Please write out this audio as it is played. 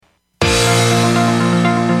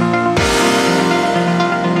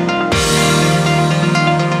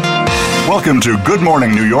Welcome to Good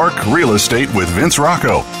Morning New York Real Estate with Vince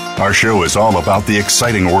Rocco. Our show is all about the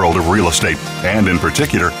exciting world of real estate, and in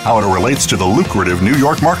particular, how it relates to the lucrative New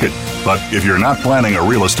York market. But if you're not planning a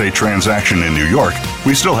real estate transaction in New York,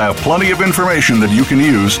 we still have plenty of information that you can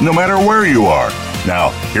use no matter where you are. Now,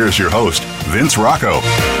 here's your host, Vince Rocco.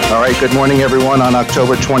 All right, good morning, everyone. On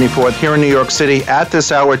October 24th, here in New York City, at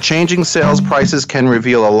this hour, changing sales prices can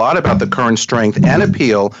reveal a lot about the current strength and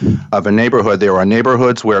appeal of a neighborhood. There are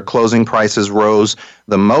neighborhoods where closing prices rose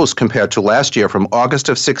the most compared to last year, from August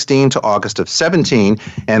of 16 to August of 17,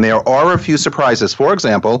 and there are a few surprises. For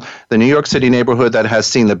example, the New York City neighborhood that has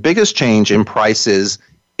seen the biggest change in prices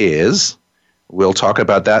is... We'll talk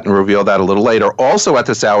about that and reveal that a little later. Also at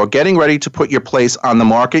this hour, getting ready to put your place on the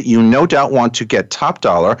market. You no doubt want to get top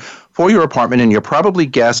dollar for your apartment, and you're probably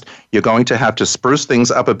guessed you're going to have to spruce things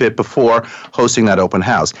up a bit before hosting that open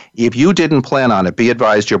house. If you didn't plan on it, be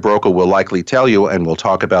advised your broker will likely tell you, and we'll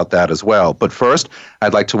talk about that as well. But first,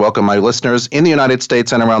 I'd like to welcome my listeners in the United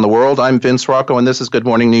States and around the world. I'm Vince Rocco, and this is Good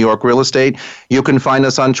Morning New York Real Estate. You can find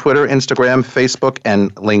us on Twitter, Instagram, Facebook,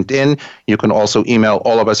 and LinkedIn. You can also email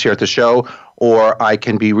all of us here at the show, or I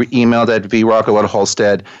can be emailed at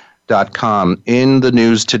vrocco@halstead.com. In the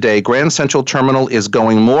news today, Grand Central Terminal is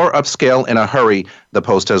going more upscale in a hurry, the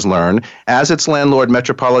Post has learned, as its landlord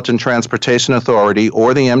Metropolitan Transportation Authority,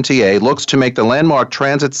 or the MTA, looks to make the landmark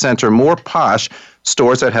transit center more posh.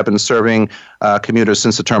 Stores that have been serving commuters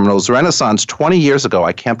since the terminal's renaissance 20 years ago.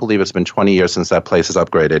 I can't believe it's been 20 years since that place is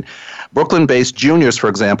upgraded. Brooklyn-based Juniors, for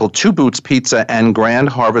example, Two Boots Pizza and Grand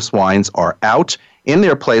Harvest Wines are out. In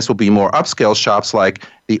their place will be more upscale shops like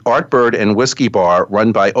the Art Bird and Whiskey Bar,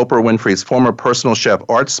 run by Oprah Winfrey's former personal chef,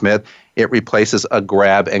 Art Smith. It replaces a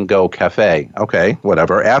grab-and-go cafe. Okay,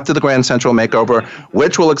 whatever. After the Grand Central makeover,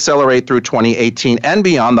 which will accelerate through 2018 and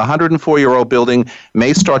beyond, the 104-year-old building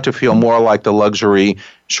may start to feel more like the luxury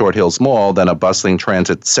Short Hills Mall than a bustling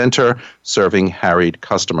transit center serving harried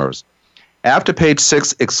customers. After Page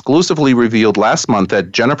 6 exclusively revealed last month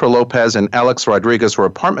that Jennifer Lopez and Alex Rodriguez were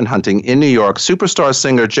apartment hunting in New York, superstar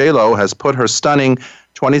singer J-Lo has put her stunning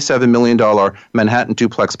 $27 million Manhattan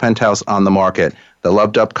duplex penthouse on the market. The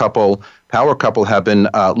loved-up power couple, have been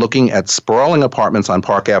looking at sprawling apartments on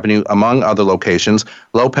Park Avenue, among other locations.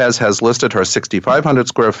 Lopez has listed her 6,500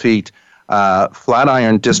 square feet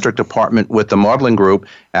Flatiron District apartment with the Maudlin Group,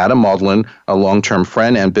 Adam Maudlin, a long-term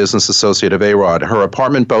friend and business associate of A-Rod. Her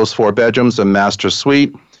apartment boasts 4 bedrooms, a master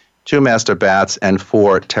suite, 2 master baths, and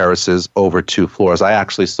 4 terraces over 2 floors. I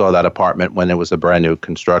actually saw that apartment when it was a brand new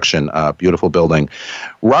construction. Beautiful building.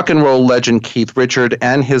 Rock and roll legend Keith Richard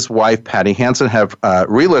and his wife Patty Hansen have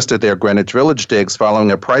relisted their Greenwich Village digs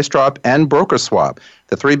following a price drop and broker swap.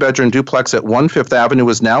 The 3-bedroom duplex at 1 Fifth Avenue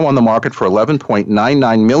is now on the market for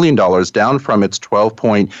 $11.99 million, down from its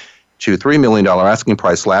 $12.23 million asking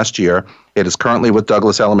price last year. It is currently with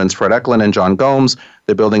Douglas Elliman's Fred Eklund and John Gomes.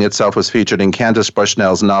 The building itself was featured in Candace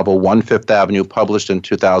Bushnell's novel 1 Fifth Avenue, published in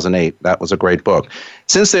 2008. That was a great book.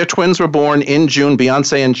 Since their twins were born in June,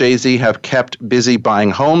 Beyonce and Jay-Z have kept busy buying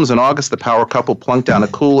homes. In August, the power couple plunked down a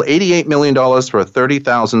cool $88 million for a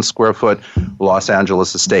 30,000 square foot Los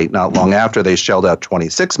Angeles estate. Not long after, they shelled out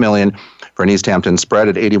 $26 million for an East Hampton spread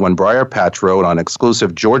at 81 Briar Patch Road on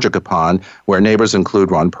exclusive Georgia Capon, where neighbors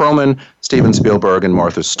include Ron Perlman, Steven Spielberg, and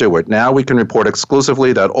Martha Stewart. Now we can report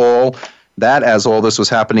exclusively that as all this was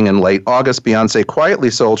happening in late August, Beyonce quietly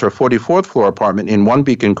sold her 44th floor apartment in One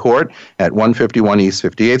Beacon Court at 151 East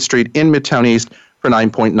 58th Street in Midtown East for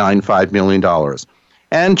 $9.95 million.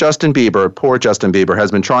 And Justin Bieber, poor Justin Bieber,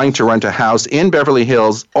 has been trying to rent a house in Beverly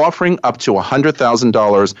Hills, offering up to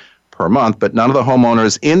 $100,000 per month, but none of the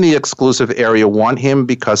homeowners in the exclusive area want him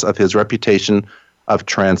because of his reputation of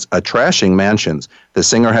trashing mansions. The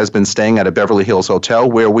singer has been staying at a Beverly Hills hotel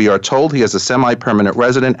where we are told he is a semi-permanent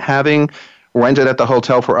resident, having rented at the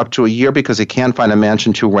hotel for up to a year because he can't find a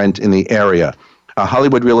mansion to rent in the area. A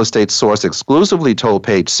Hollywood real estate source exclusively told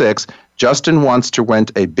Page 6, Justin wants to rent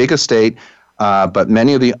a big estate, but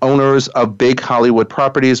many of the owners of big Hollywood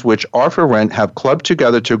properties which are for rent have clubbed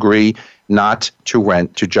together to agree not to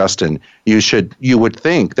rent to Justin. You would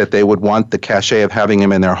think that they would want the cachet of having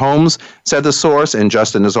him in their homes, said the source, and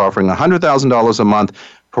Justin is offering $100,000 a month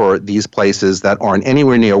for these places that aren't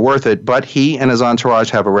anywhere near worth it, but he and his entourage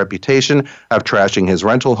have a reputation of trashing his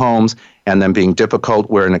rental homes and them being difficult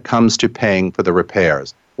when it comes to paying for the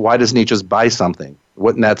repairs. Why doesn't he just buy something?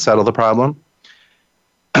 Wouldn't that settle the problem?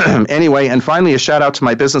 Anyway, and finally, a shout out to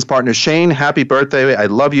my business partner, Shane. Happy birthday. I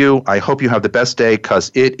love you. I hope you have the best day because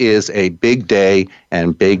it is a big day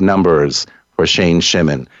and big numbers for Shane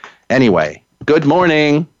Shimon. Anyway, good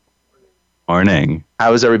morning. Morning.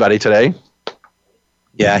 How is everybody today?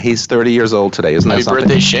 Yeah, he's 30 years old today. Isn't that Happy something?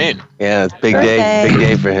 birthday, Shane. Yeah, it's big day. Big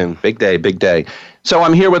day for him. Big day, big day. So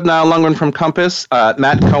I'm here with Niall Lundgren from Compass,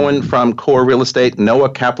 Matt Cohen from Core Real Estate,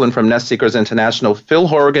 Noah Kaplan from Nest Seekers International, Phil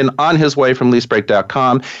Horrigan on his way from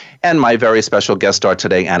LeaseBreak.com, and my very special guest star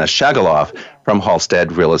today, Anna Shagaloff from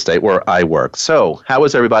Halstead Real Estate, where I work. So how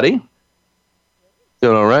is everybody?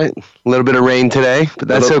 Doing all right. A little bit of rain today, but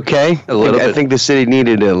that's okay. I think the city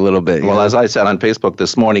needed it a little bit. Well, as I said on Facebook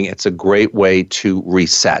this morning, it's a great way to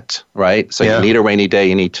reset, right? So Yeah. you need a rainy day,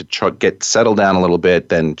 you need to get settled down a little bit,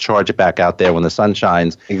 then charge it back out there when the sun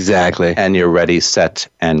shines. Exactly. And you're ready, set,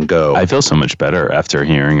 and go. I feel so much better after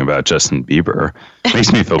hearing about Justin Bieber.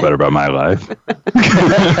 Makes me feel better about my life.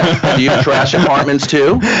 Do you trash apartments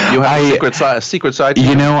too? You have a secret side?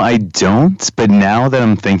 You know, I don't, but now that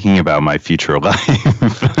I'm thinking about my future life,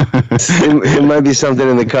 it might be something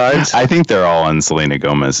in the cards. I think they're all on Selena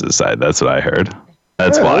Gomez's side. That's what I heard.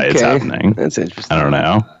 That's why it's happening. That's interesting. I don't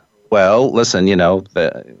know. Well, listen,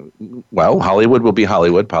 Hollywood will be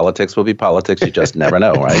Hollywood. Politics will be politics. You just never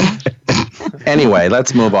know, right? Anyway,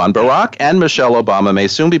 let's move on. Barack and Michelle Obama may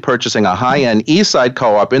soon be purchasing a high-end East Side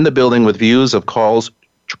co-op in the building with views of Carl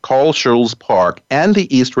Schurz Park and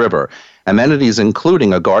the East River. Amenities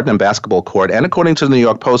including a garden and basketball court, and according to the New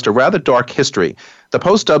York Post, a rather dark history. The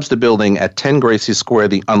Post dubs the building at 10 Gracie Square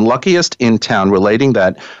the unluckiest in town, relating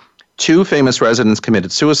that two famous residents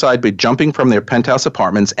committed suicide by jumping from their penthouse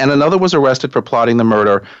apartments, and another was arrested for plotting the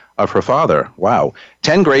murder of her father. Wow.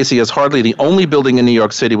 10 Gracie is hardly the only building in New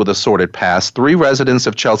York City with a sordid past. 3 residents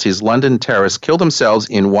of Chelsea's London Terrace killed themselves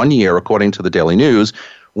in 1 year, according to the Daily News.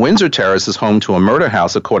 Windsor Terrace is home to a murder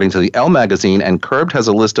house, according to the Elle magazine, and Curbed has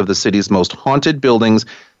a list of the city's most haunted buildings,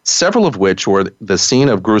 several of which were the scene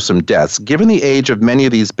of gruesome deaths. Given the age of many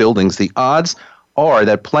of these buildings, the odds are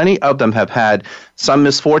that plenty of them have had some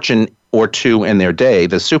misfortune or two in their day.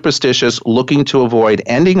 The superstitious, looking to avoid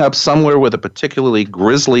ending up somewhere with a particularly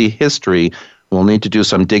grisly history, will need to do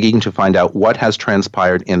some digging to find out what has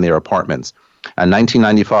transpired in their apartments. A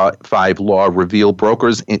 1995 law relieved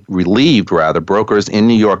brokers in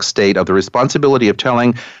New York State of the responsibility of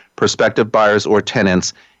telling prospective buyers or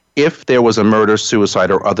tenants if there was a murder,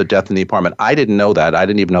 suicide, or other death in the apartment. I didn't know that. I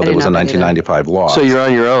didn't even know there was a 1995 law. So you're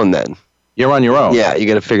on your own then? You're on your own. Yeah, you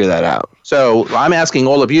got to figure that out. So I'm asking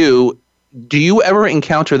all of you, do you ever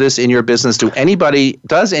encounter this in your business? Does anybody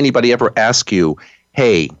ever ask you,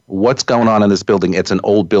 hey, what's going on in this building? It's an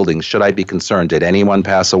old building. Should I be concerned? Did anyone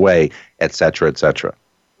pass away? Et cetera, et cetera.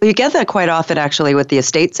 Well, you get that quite often, actually, with the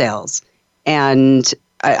estate sales. And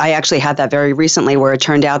I actually had that very recently where it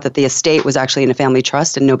turned out that the estate was actually in a family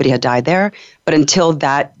trust and nobody had died there. But until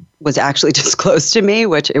that was actually disclosed to me,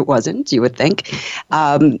 which it wasn't, you would think,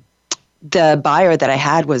 the buyer that I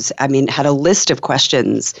had had a list of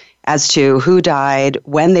questions as to who died,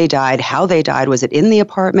 when they died, how they died. Was it in the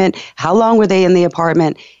apartment? How long were they in the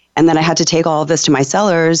apartment? And then I had to take all of this to my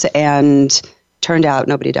sellers, and turned out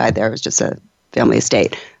nobody died there. It was just a family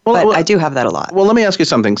estate. But I do have that a lot. Well, let me ask you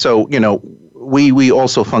something. So, we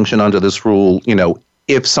also function under this rule,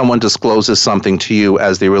 if someone discloses something to you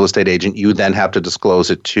as the real estate agent, you then have to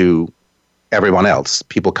disclose it to everyone else,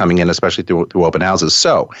 people coming in, especially through open houses.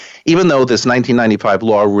 So even though this 1995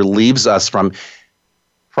 law relieves us from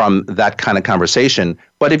that kind of conversation,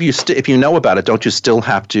 but if you know about it, don't you still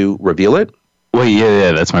have to reveal it? Well,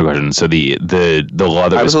 yeah, that's my question. So the law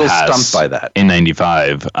that was a little passed stumped by that in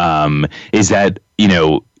 95, is that,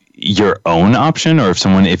 your own option, or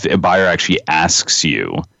if a buyer actually asks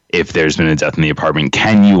you if there's been a death in the apartment,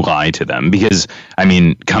 can you lie to them? Because,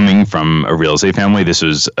 coming from a real estate family, this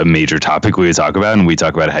was a major topic we would talk about, and we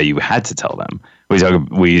talk about how you had to tell them.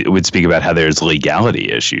 We would speak about how there's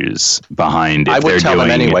legality issues behind if I would they're tell doing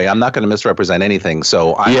them anyway. I'm not going to misrepresent anything.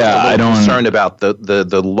 So I'm a little concerned about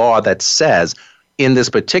the law that says in this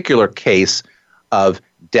particular case of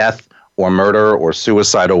death or murder or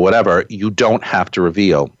suicide or whatever, you don't have to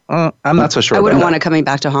reveal. I'm not so sure. I wouldn't want it coming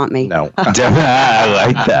back to haunt me. No. I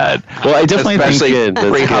like that. Well, I definitely think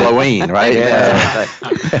pre-Halloween, right? Yeah.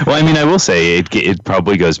 Well, I will say it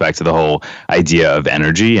probably goes back to the whole idea of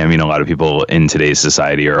energy. A lot of people in today's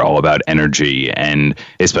society are all about energy, and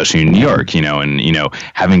especially in New York,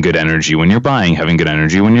 having good energy when you're buying, having good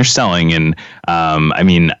energy when you're selling. And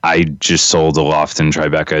I just sold a loft in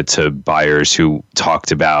Tribeca to buyers who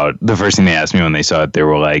talked about, the first thing they asked me when they saw it, they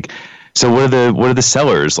were like, so what are the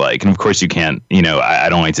sellers like? And of course you can't, I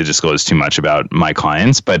don't like to disclose too much about my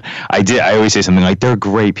clients, but I always say something like, they're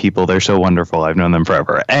great people. They're so wonderful. I've known them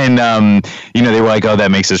forever. And, they were like, oh,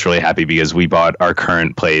 that makes us really happy because we bought our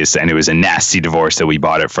current place and it was a nasty divorce that we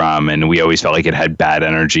bought it from. And we always felt like it had bad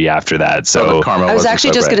energy after that. So I was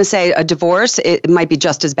actually just going to say a divorce, it might be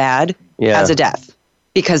just as bad as a death.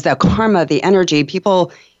 because the karma, the energy,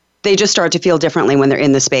 people, they just start to feel differently when they're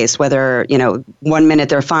in the space, whether, 1 minute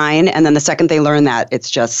they're fine, and then the second they learn that,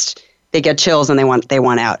 it's just, they get chills and they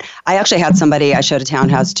want out. I actually had somebody I showed a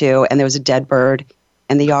townhouse to, and there was a dead bird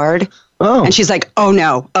in the yard. Oh. And she's like, oh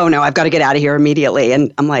no, I've got to get out of here immediately.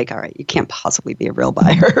 And I'm like, all right, you can't possibly be a real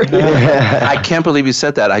buyer. I can't believe you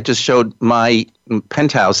said that. I just showed my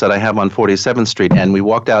penthouse that I have on 47th Street, and we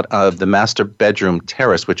walked out of the master bedroom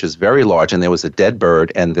terrace, which is very large, and there was a dead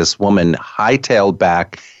bird, and this woman hightailed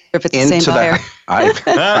back if it's the same buyer.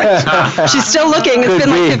 She's still looking. It's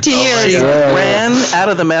been like 15 years. She ran out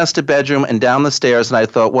of the master bedroom and down the stairs, and I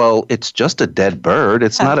thought, well, it's just a dead bird.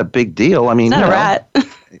 It's not a big deal. I mean, it's not a rat.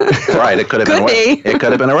 Right. It could have been. It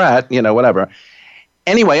could have been a rat. Whatever.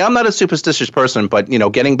 Anyway, I'm not a superstitious person, but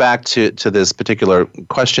getting back to this particular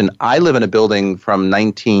question, I live in a building from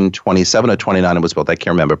 1927 or 29. It was built, I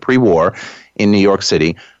can't remember, pre-war in New York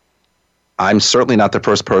City. I'm certainly not the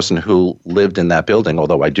first person who lived in that building,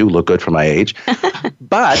 although I do look good for my age.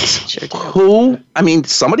 But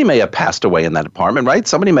somebody may have passed away in that apartment, right?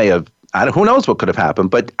 Somebody may have, who knows what could have happened.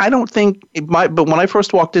 But I don't think but when I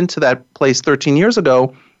first walked into that place 13 years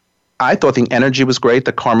ago, I thought the energy was great,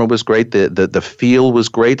 the karma was great, the feel was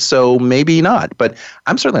great, so maybe not. But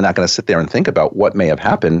I'm certainly not going to sit there and think about what may have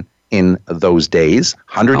happened in those days,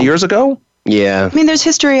 100 years ago. Yeah. I mean, there's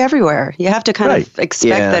history everywhere. You have to kind of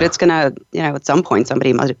expect that it's going to, at some point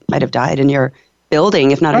somebody might have died in your building,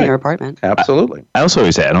 if not in your apartment. Absolutely. I also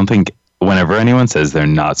always say, I don't think whenever anyone says they're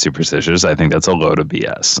not superstitious, I think that's a load of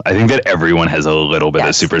BS. I think that everyone has a little bit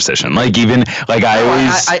of superstition. I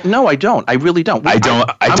always... No, I don't. I really don't. I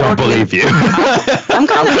don't believe you. I'm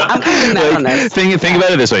kind of mad on this. Think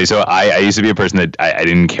about it this way. So I used to be a person that I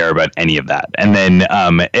didn't care about any of that. And then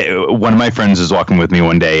one of my friends was walking with me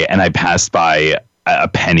one day, and I passed by a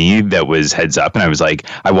penny that was heads up, and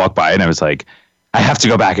I walked by and I was like, I have to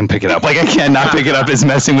go back and pick it up. I can't not pick it up. It's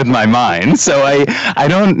messing with my mind. So I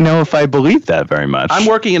don't know if I believe that very much. I'm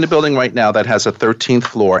working in a building right now that has a 13th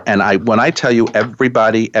floor. And when I tell you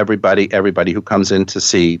everybody who comes in to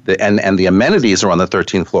see, and the amenities are on the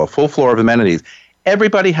 13th floor, full floor of amenities,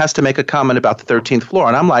 everybody has to make a comment about the 13th floor.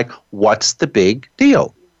 And I'm like, what's the big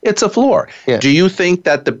deal? It's a floor. Yeah. Do you think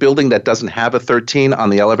that the building that doesn't have a 13 on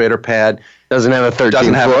the elevator pad doesn't have a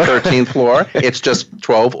 13th floor? It's just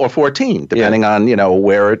 12 or 14, depending on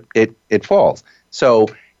where it falls. So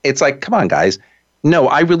it's like, come on, guys. No,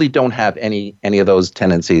 I really don't have any of those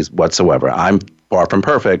tendencies whatsoever. I'm far from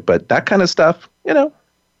perfect, but that kind of stuff,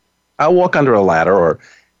 I'll walk under a ladder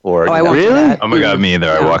or I won't do that. Oh my God, me either.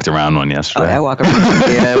 I walked around one yesterday. I walk around.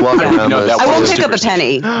 I walk around. I won't pick up a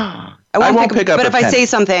penny. I won't pick up a penny. But if I say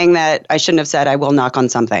something that I shouldn't have said, I will knock on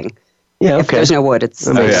something. Yeah, If there's no wood, it's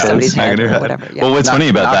somebody's head or whatever. Yeah. Well, what's funny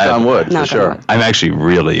about that? On wood, for sure. I'm actually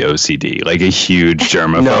really OCD, like a huge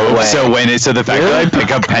germaphobe. No way. So the fact that I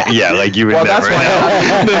pick up you would never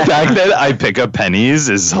know. The fact that I pick up pennies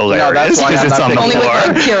is hilarious because it's on the only floor.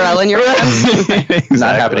 Only with Purell in your hands. Exactly.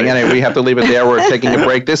 Not happening. Anyway, we have to leave it there. We're taking a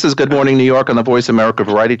break. This is Good Morning New York on the Voice America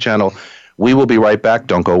Variety Channel. We will be right back.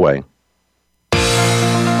 Don't go away.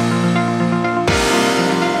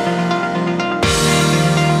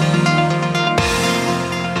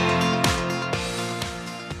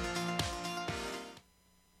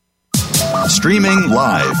 Streaming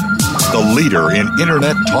live, the leader in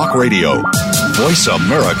Internet talk radio,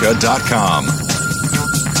 voiceamerica.com.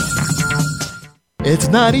 It's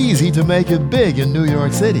not easy to make it big in New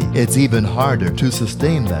York City. It's even harder to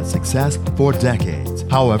sustain that success for decades.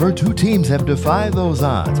 However, two teams have defied those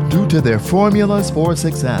odds due to their formulas for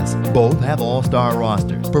success. Both have all-star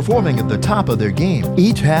rosters, performing at the top of their game.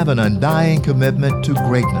 Each have an undying commitment to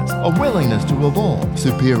greatness, a willingness to evolve,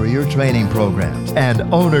 superior training programs, and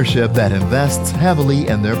ownership that invests heavily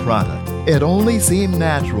in their product. It only seemed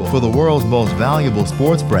natural for the world's most valuable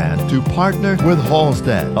sports brand to partner with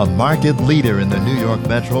Halstead, a market leader in the New York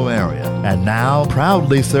metro area, and now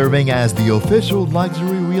proudly serving as the official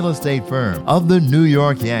luxury real estate firm of the New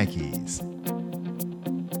York Yankees.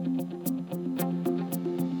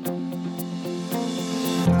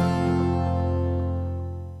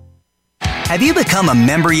 Have you become a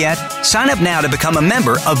member yet? Sign up now to become a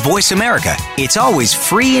member of Voice America. It's always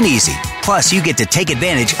free and easy. Plus, you get to take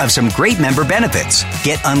advantage of some great member benefits.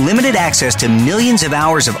 Get unlimited access to millions of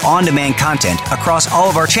hours of on-demand content across all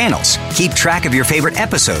of our channels. Keep track of your favorite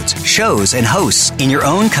episodes, shows, and hosts in your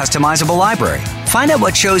own customizable library. Find out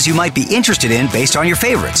what shows you might be interested in based on your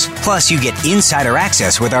favorites. Plus, you get insider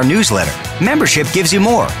access with our newsletter. Membership gives you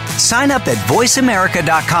more. Sign up at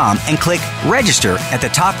voiceamerica.com and click register at the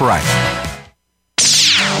top right.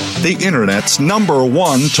 the Internet's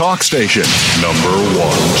 #1 talk station.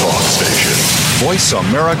 #1 talk station.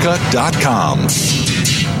 VoiceAmerica.com.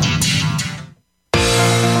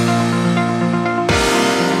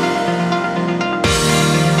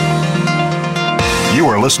 You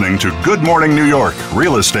are listening to Good Morning New York,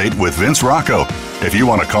 Real Estate with Vince Rocco. If you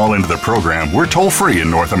want to call into the program, we're toll-free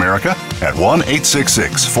in North America at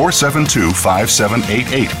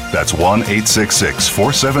 1-866-472-5788. That's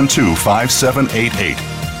 1-866-472-5788.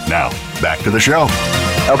 Now, back to the show.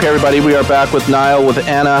 Okay, everybody, we are back with Niall, with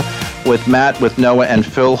Anna, with Matt, with Noah, and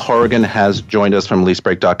Phil Horrigan has joined us from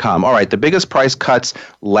leasebreak.com. All right, the biggest price cuts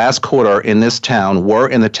last quarter in this town were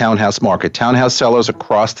in the townhouse market. Townhouse sellers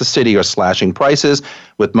across the city are slashing prices,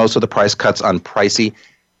 with most of the price cuts on pricey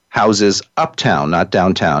houses uptown, not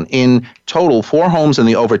downtown. In total, 4 homes in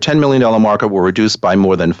the over $10 million market were reduced by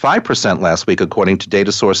more than 5% last week, according to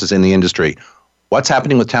data sources in the industry. What's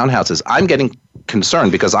happening with townhouses? I'm getting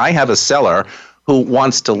concerned because I have a seller who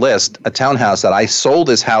wants to list a townhouse that I sold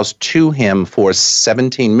this house to him for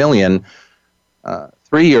 $17 million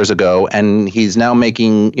 3 years ago, and he's now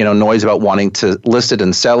making noise about wanting to list it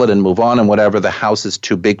and sell it and move on and whatever. The house is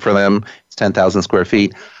too big for them. It's 10,000 square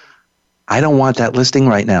feet. I don't want that listing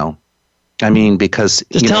right now. I mean, because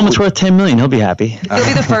just tell him it's worth $10 million. He'll be happy. He'll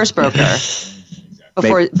be the first broker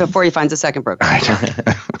before he finds a second broker.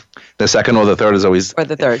 The second or the third is always, or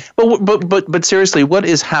the third. But seriously, what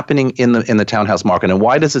is happening in the townhouse market, and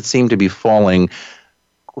why does it seem to be falling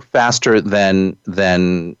faster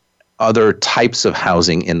than other types of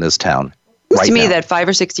housing in this town? Right to me that 5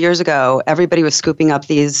 or 6 years ago, everybody was scooping up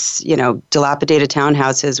these, dilapidated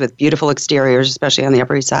townhouses with beautiful exteriors, especially on the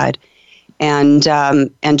Upper East Side, and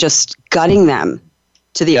just gutting them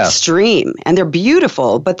to the extreme. And they're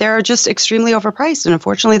beautiful, but they're just extremely overpriced. And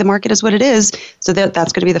unfortunately, the market is what it is. So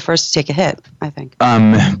that's going to be the first to take a hit, I think.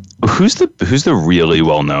 Who's the really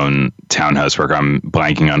well-known townhouse worker? I'm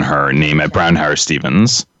blanking on her name at Brown Harris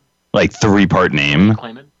Stevens. Like 3-part name.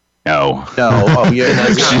 No. Oh,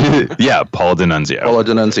 yeah. Yeah, Paula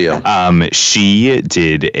D'Annunzio. She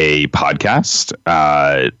did a podcast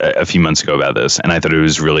a few months ago about this, and I thought it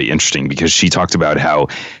was really interesting because she talked about how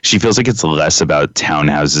she feels like it's less about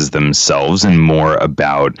townhouses themselves and more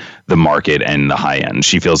about the market and the high end.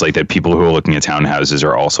 She feels like that people who are looking at townhouses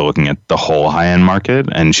are also looking at the whole high end market,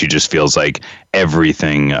 and she just feels like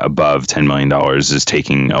everything above $10 million is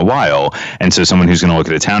taking a while. And so someone who's going to look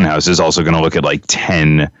at a townhouse is also going to look at like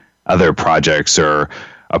 10 other projects or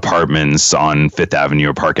apartments on Fifth Avenue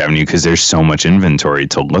or Park Avenue because there's so much inventory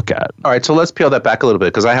to look at. All right, so let's peel that back a little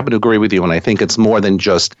bit because I happen to agree with you, and I think it's more than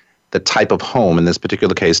just the type of home, in this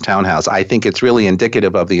particular case, townhouse. I think it's really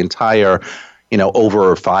indicative of the entire,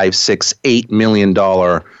 over $5, $6, $8 million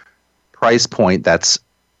price point that's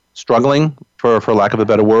struggling, for lack of a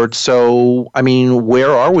better word. So, I mean,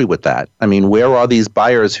 where are we with that? I mean, where are these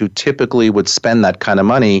buyers who typically would spend that kind of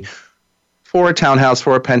money for a townhouse,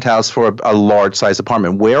 for a penthouse, for a large-size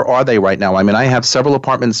apartment? Where are they right now? I mean, I have several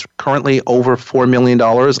apartments currently over $4 million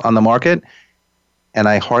on the market, and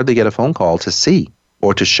I hardly get a phone call to see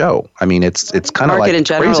or to show. I mean, it's kind of like market in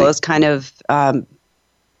general crazy. Is kind of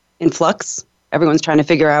in flux. Everyone's trying to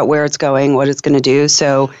figure out where it's going, what it's going to do.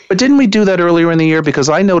 So, but didn't we do that earlier in the year? Because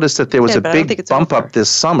I noticed that there was a big bump up this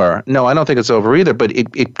summer. No, I don't think it's over either. But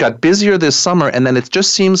it got busier this summer, and then it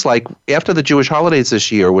just seems like after the Jewish holidays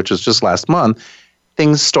this year, which was just last month,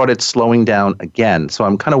 things started slowing down again. So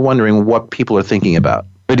I'm kind of wondering what people are thinking about.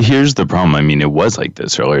 But here's the problem. I mean, it was like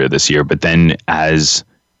this earlier this year, but then as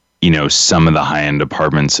some of the high-end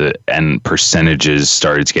apartments and percentages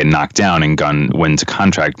started to get knocked down and went to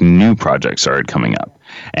contract, new projects started coming up.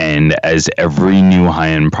 And as every new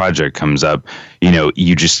high-end project comes up,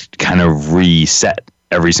 you just kind of reset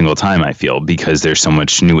every single time, I feel, because there's so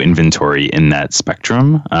much new inventory in that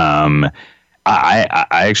spectrum. I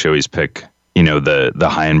actually always pick the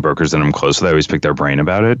high-end brokers that I'm close with. I always pick their brain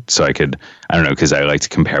about it. So because I like to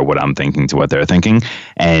compare what I'm thinking to what they're thinking.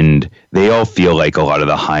 And they all feel like a lot of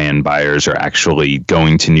the high-end buyers are actually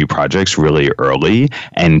going to new projects really early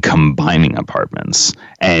and combining apartments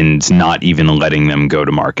and not even letting them go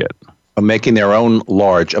to market. Making their own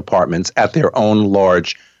large apartments at their own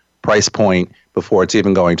large price point before it's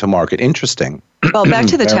even going to market. Interesting. Well, back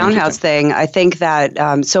to the townhouse thing, I think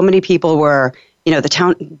that so many people were...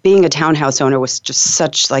 being a townhouse owner was just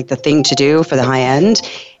such like the thing to do for the high end.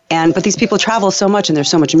 But these people travel so much and there's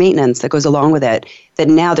so much maintenance that goes along with it that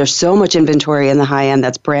now there's so much inventory in the high end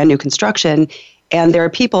that's brand new construction. And there are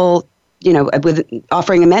people, with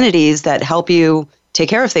offering amenities that help you take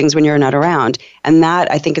care of things when you're not around. And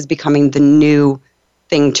that I think is becoming the new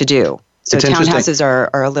thing to do. So townhouses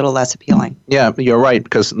are a little less appealing. Yeah, you're right,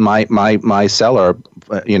 because my seller,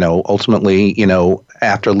 ultimately,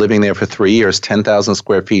 after living there for 3 years, 10,000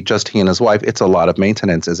 square feet, just he and his wife, it's a lot of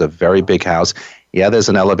maintenance. It's a very big house. Yeah, there's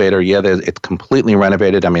an elevator. Yeah, it's completely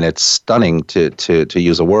renovated. I mean, it's stunning to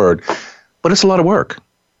use a word, but it's a lot of work.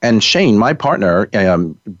 And Shane, my partner,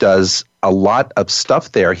 does a lot of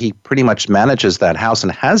stuff there. He pretty much manages that house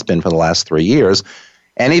and has been for the last 3 years.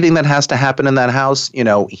 Anything that has to happen in that house,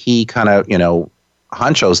 he kind of,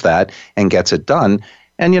 honchos that and gets it done.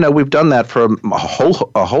 And, we've done that for a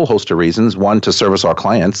whole host of reasons. One, to service our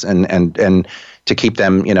clients and to keep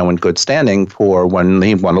them, in good standing for when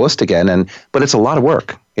they want to list again. But it's a lot of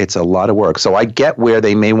work. It's a lot of work. So I get where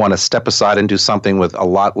they may want to step aside and do something with a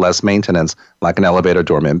lot less maintenance, like an elevator,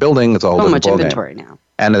 doorman building. It's a whole different much inventory now.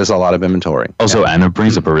 And there's a lot of inventory. Also, Anna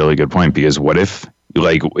brings up a really good point, because what if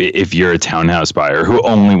you're a townhouse buyer who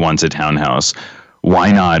only wants a townhouse,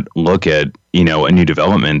 why not look at, a new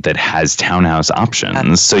development that has townhouse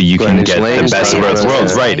options, so you can get the best of both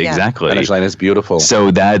worlds. Right, exactly. Greenwich Lane is beautiful.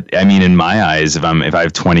 So that, in my eyes, if I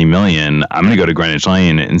have 20 million, I'm going to go to Greenwich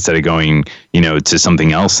Lane instead of going, to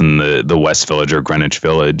something else in the West Village or Greenwich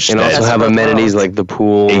Village. And also have amenities like the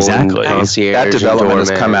pool. Exactly. That development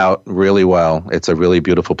has come out really well. It's a really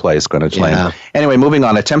beautiful place, Greenwich Lane. Anyway, moving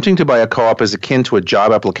on. Attempting to buy a co-op is akin to a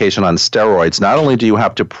job application on steroids. Not only do you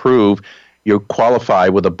have to prove you qualify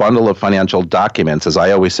with a bundle of financial documents, as I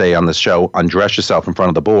always say on this show, undress yourself in front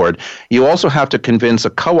of the board. You also have to convince a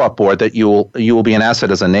co-op board that you will be an asset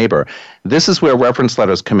as a neighbor. This is where reference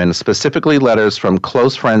letters come in, specifically letters from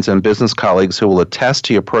close friends and business colleagues who will attest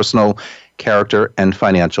to your personal character and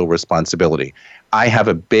financial responsibility. I have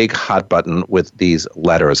a big hot button with these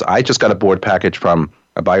letters. I just got a board package from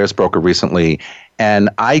a buyer's broker recently, and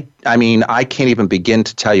I can't even begin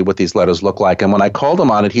to tell you what these letters look like. And when I called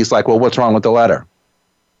him on it, he's like, well, what's wrong with the letter?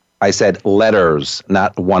 I said letters,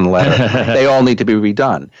 not one letter. They all need to be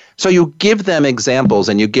redone. So you give them examples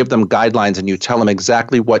and you give them guidelines and you tell them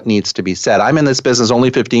exactly what needs to be said. I'm in this business only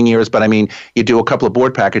 15 years, but you do a couple of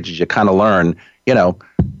board packages, you kind of learn, how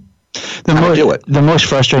to do it. The most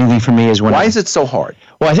frustrating thing for me is when... Why is it so hard?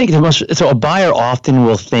 Well, I think so a buyer often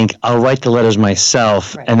will think, I'll write the letters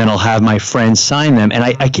myself, and then I'll have my friends sign them. And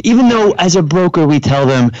I even though as a broker we tell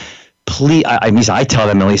them, please, I tell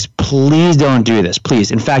them at least, please don't do this.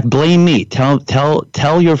 Please, in fact, blame me.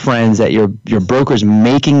 Tell your friends that your broker's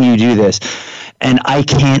making you do this, and I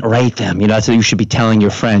can't write them. That's what you should be telling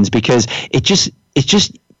your friends, because it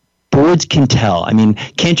just boards can tell.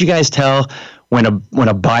 Can't you guys tell? When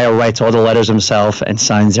a buyer writes all the letters himself and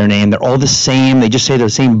signs their name, they're all the same. They just say the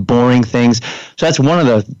same boring things. So that's one of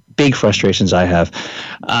the big frustrations I have.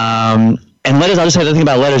 And letters, I'll just say the thing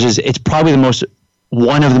about letters is it's probably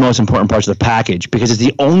one of the most important parts of the package, because it's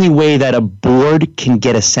the only way that a board can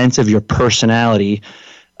get a sense of your personality,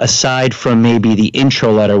 aside from maybe the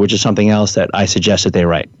intro letter, which is something else that I suggest that they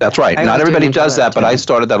write. That's right. Not everybody does that, but I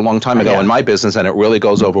started that a long time ago in my business, and it really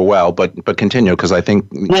goes over well. But continue, because I think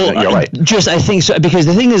you're right. I think so, because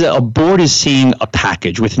the thing is that a board is seeing a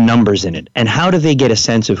package with numbers in it, and how do they get a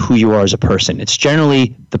sense of who you are as a person? It's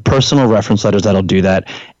generally the personal reference letters that'll do that,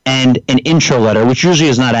 and an intro letter, which usually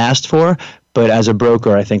is not asked for, but as a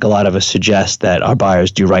broker, I think a lot of us suggest that our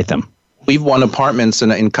buyers do write them. We've won apartments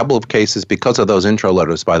in a couple of cases because of those intro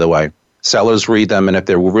letters, by the way. Sellers read them, and if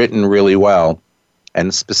they're written really well,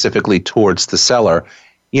 and specifically towards the seller,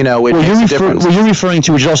 it makes a difference. What you're referring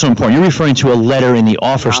to, which is also important, you're referring to a letter in the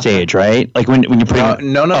offer stage, right? Like when you're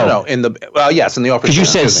putting... No. Yes, in the offer stage. Because you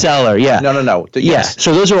said seller, yeah. No. Yes.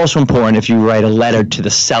 So those are also important if you write a letter to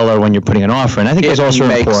the seller when you're putting an offer, and I think that's also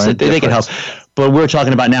important. They can help. But we're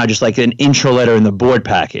talking about now just like an intro letter in the board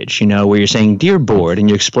package, where you're saying, dear board, and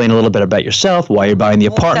you explain a little bit about yourself, why you're buying the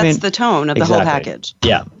apartment. That's the tone of the whole package.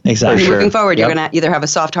 Yeah, exactly. Moving forward, you're going to either have a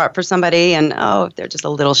soft heart for somebody and, if they're just a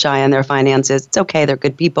little shy on their finances, it's okay. They're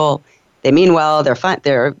good people. They mean well. They're fine.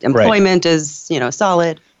 Their employment is,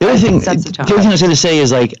 solid. The other thing I was going to say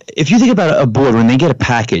is, like, if you think about a board, when they get a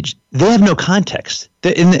package, they have no context.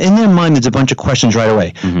 In their mind, there's a bunch of questions right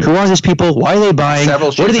away. Mm-hmm. Who are these people? Why are they buying?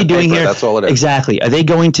 What are they doing here? That's all it is. Exactly. Are they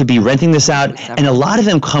going to be renting this out? And a lot of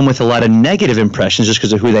them come with a lot of negative impressions just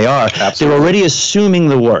because of who they are. Absolutely. They're already assuming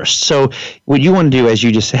the worst. So what you want to do, as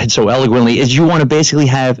you just said so eloquently, is you want to basically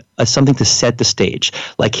have something to set the stage.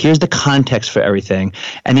 Like, here's the context for everything.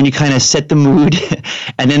 And then you kind of set the mood.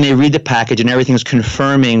 And then they read the package, and everything's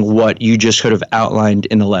confirming what you just sort of outlined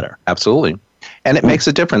in the letter. Absolutely. And it makes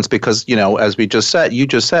a difference because, as you just said,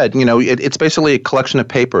 it's basically a collection of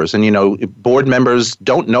papers. And, board members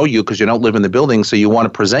don't know you because you don't live in the building. So you want to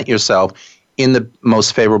present yourself in the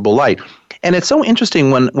most favorable light. And it's so interesting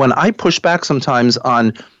when I push back sometimes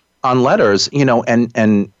on on letters,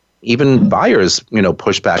 and even buyers,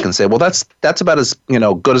 push back and say, well, that's about as,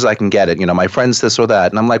 good as I can get it. My friend's this or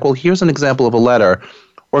that. And I'm like, well, here's an example of a letter.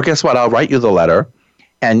 Or guess what? I'll write you the letter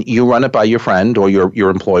and you run it by your friend or your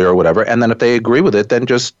employer or whatever. And then if they agree with it, then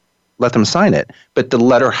just let them sign it. But the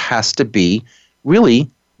letter has to be really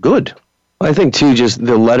good. I think too, just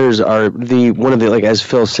the letters are one of the, like as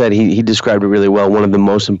Phil said, he described it really well. One of the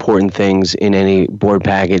most important things in any board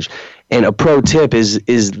package. And a pro tip is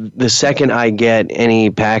the second I get any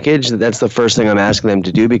package, that's the first thing I'm asking them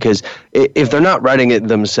to do, because if they're not writing it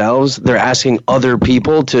themselves, they're asking other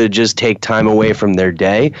people to just take time away from their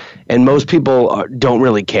day. And most people don't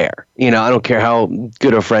really care. I don't care how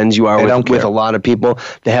good of friends you are with a lot of people.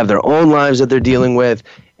 They have their own lives that they're dealing with.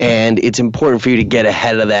 And it's important for you to get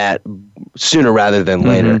ahead of that sooner rather than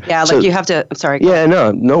later. Mm-hmm. Yeah, you have to, I'm sorry. Yeah,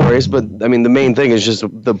 no worries. But I mean, the main thing is just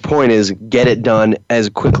the point is get it done as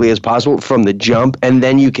quickly as possible from the jump. And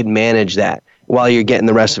then you can manage that while you're getting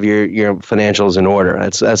the rest of your financials in order.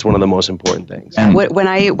 That's one of the most important things. And when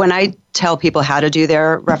I tell people how to do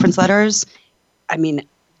their reference letters, I mean,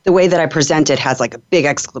 the way that I present it has like a big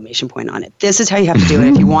exclamation point on it. This is how you have to do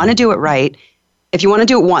it. If you want to do it right, if you want to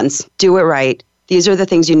do it once, do it right. These are the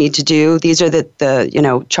things you need to do. These are the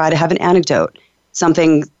try to have an anecdote,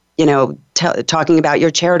 something, talking about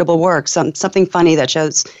your charitable work, something funny that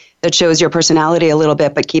shows your personality a little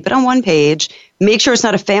bit, but keep it on one page. Make sure it's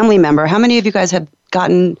not a family member. How many of you guys have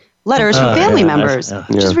gotten letters from family members?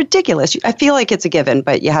 Which is ridiculous. I feel like it's a given,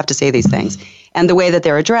 but you have to say these things. And the way that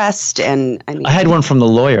they're addressed, and I had one from the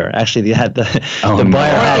lawyer. Actually, they had the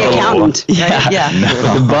buyer had the accountant.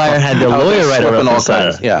 The buyer had the lawyer write a reference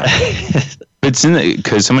letter. Yeah. It's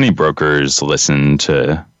because so many brokers listen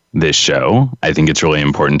to this show. I think it's really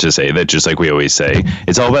important to say that, just like we always say,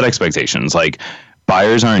 it's all about expectations. Like,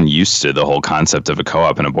 buyers aren't used to the whole concept of a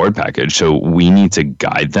co-op and a board package, so we need to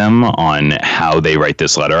guide them on how they write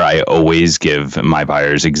this letter. I always give my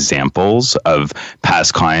buyers examples of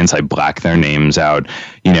past clients. I black their names out,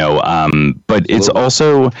 but it's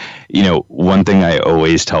also, one thing I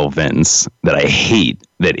always tell Vince that I hate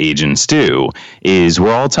that agents do is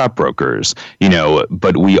we're all top brokers,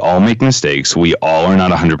 but we all make mistakes. We all are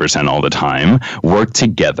not 100% all the time. Work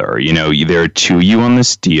together. There are two of you on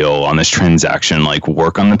this deal, on this transaction, like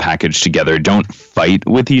work on the package together. Don't fight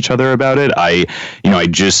with each other about it.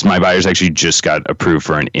 My buyers actually just got approved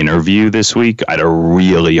for an interview this week. I had a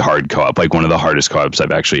really hard co-op, like one of the hardest co-ops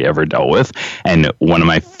I've actually ever dealt with. And one of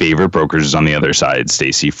my favorite brokers is on the other side,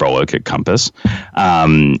 Stacy Froelich at Compass.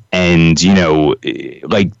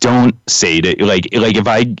 Don't say to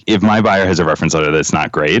if my buyer has a reference letter that's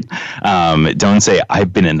not great, don't say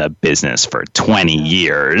I've been in the business for 20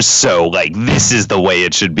 years, so this is the way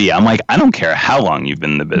it should be. I'm like, I don't care how long you've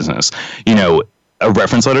been in the business. A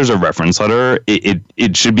reference letter is a reference letter.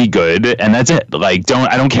 It should be good, and that's it. I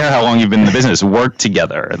don't care how long you've been in the business. Work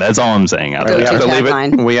together. That's all I'm saying out there. We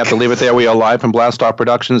have to leave it there. We are live from Blast Off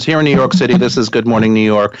Productions here in New York City. This is Good Morning New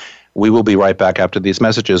York. We will be right back after these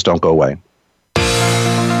messages. Don't go away.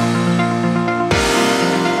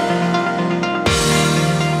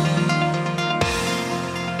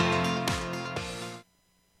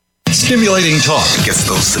 Stimulating talk gets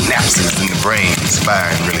those synapses in the brain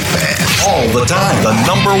firing really fast. All the time. The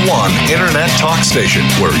 #1 internet talk station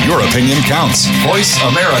where your opinion counts.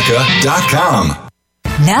 VoiceAmerica.com.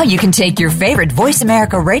 Now you can take your favorite Voice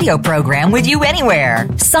America radio program with you anywhere.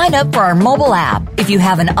 Sign up for our mobile app if you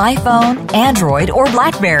have an iPhone, Android, or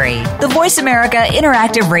BlackBerry. The Voice America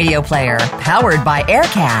Interactive Radio Player, powered by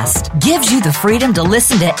Aircast, gives you the freedom to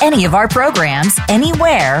listen to any of our programs,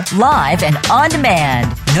 anywhere, live and on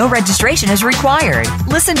demand. No registration is required.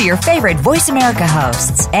 Listen to your favorite Voice America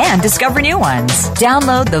hosts and discover new ones.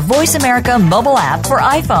 Download the Voice America mobile app for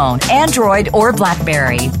iPhone, Android, or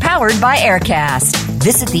BlackBerry, powered by Aircast.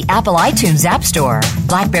 Visit the Apple iTunes App Store,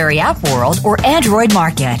 BlackBerry App World, or Android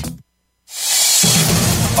Market.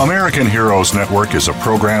 American Heroes Network is a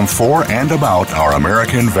program for and about our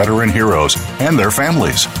American veteran heroes and their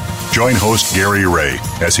families. Join host Gary Ray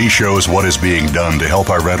as he shows what is being done to help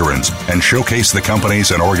our veterans and showcase the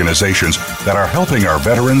companies and organizations that are helping our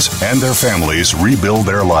veterans and their families rebuild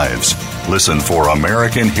their lives. Listen for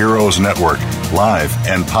American Heroes Network, live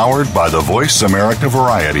and powered by the Voice America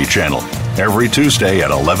Variety Channel, every Tuesday at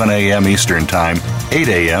 11 a.m. Eastern Time, 8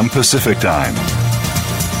 a.m. Pacific Time.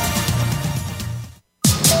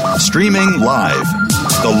 Streaming live.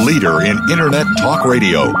 The leader in Internet Talk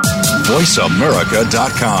Radio.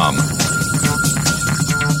 VoiceAmerica.com.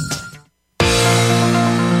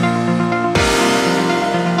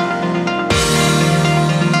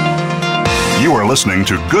 You You are listening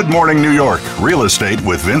to Good Morning New York, Real Estate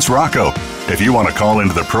with Vince Rocco. If you want to call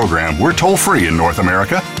into the program, we're toll-free in North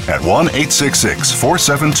America at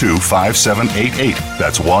 1-866-472-5788.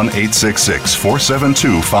 That's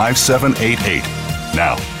 1-866-472-5788.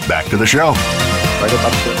 Now, back to the show. Right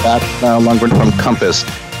about that, Lundgren from Compass,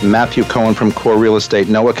 Matthew Cohen from Core Real Estate,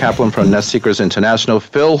 Noah Kaplan from Nest Seekers International,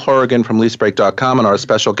 Phil Horrigan from LeaseBreak.com, and our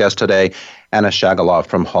special guest today, Anna Shagaloff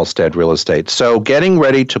from Halstead Real Estate. So getting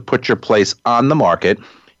ready to put your place on the market,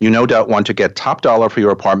 you no doubt want to get top dollar for your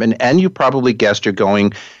apartment, and you probably guessed you're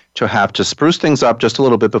going to have to spruce things up just a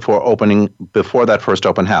little bit before that first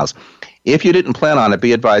open house. If you didn't plan on it,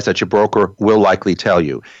 be advised that your broker will likely tell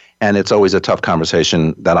you. And it's always a tough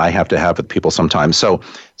conversation that I have to have with people sometimes. So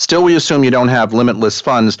still, we assume you don't have limitless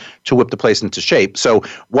funds to whip the place into shape. So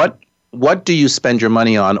what do you spend your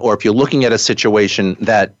money on? Or if you're looking at a situation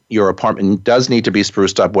that your apartment does need to be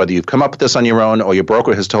spruced up, whether you've come up with this on your own or your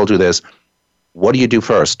broker has told you this, what do you do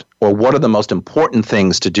first? Or what are the most important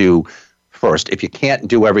things to do first? If you can't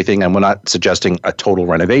do everything, and we're not suggesting a total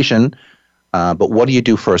renovation, but what do you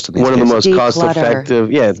do first in these cases? One of the most cost-effective,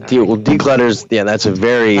 declutters. Yeah, that's a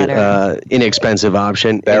very inexpensive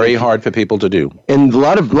option. Very hard for people to do, and a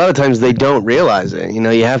lot of times they don't realize it. You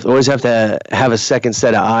always have to have a second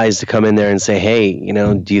set of eyes to come in there and say, hey,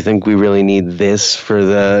 do you think we really need this for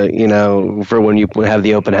for when you have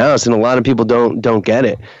the open house? And a lot of people don't get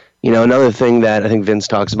it. Another thing that I think Vince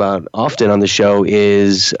talks about often on the show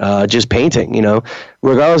is just painting.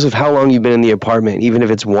 Regardless of how long you've been in the apartment, even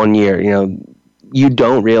if it's 1 year, you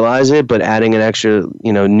don't realize it, but adding an extra,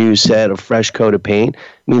 new set of fresh coat of paint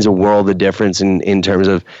means a world of difference in terms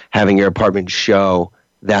of having your apartment show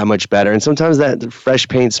that much better. And sometimes that fresh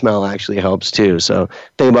paint smell actually helps too. So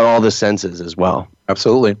think about all the senses as well.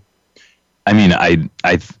 Absolutely. I mean,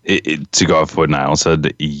 to go off what Niall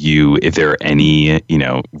said, if there are any,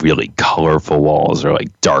 really colorful walls or like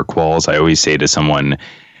dark walls, I always say to someone,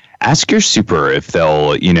 ask your super if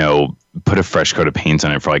they'll, put a fresh coat of paint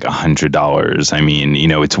on it for like $100. I mean,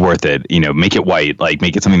 it's worth it. Make it white, like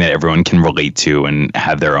make it something that everyone can relate to and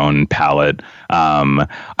have their own palette. I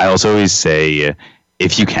also always say,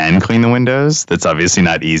 if you can clean the windows, that's obviously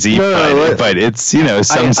not easy, but it's,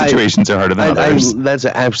 some situations are harder than others. That's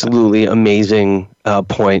an absolutely amazing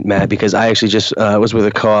point, Matt, because I actually just was with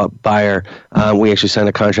a co-op buyer. We actually signed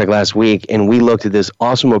a contract last week, and we looked at this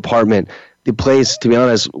awesome apartment. The place, to be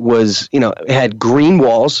honest, was, it had green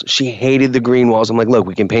walls. She hated the green walls. I'm like, look,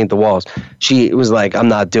 we can paint the walls. She was like, I'm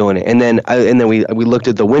not doing it. And then we looked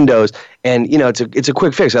at the windows, and, it's a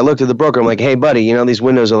quick fix. I looked at the broker. I'm like, hey, buddy, these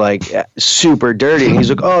windows are like super dirty. And he's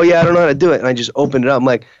like, oh, yeah, I don't know how to do it. And I just opened it up. I'm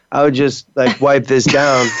like, I would just like wipe this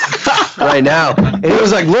down right now. And he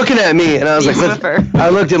was like looking at me, and I was like, I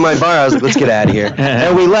looked at my bar. I was like, let's get out of here.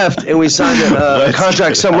 And we left, and we signed a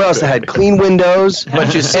contract somewhere else that had clean windows,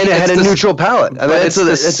 but it had a neutral palette. I mean, it's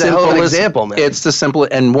a hell of an example, man. It's the simple,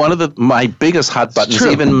 and one of my biggest hot buttons,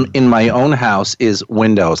 even in my own house, is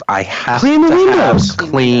windows. I have clean the windows.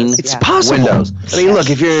 Clean. It's possible. Windows. I mean, look,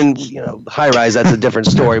 if you're in high rise, that's a different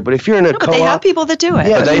story. But if you're in a co-op, they have people that do it.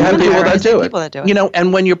 Yeah, they have people that do it. That do it.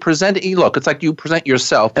 And when you're presenting, look, it's like you present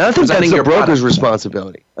yourself. And I think that's the broker's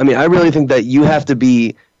responsibility. I mean, I really think that you have to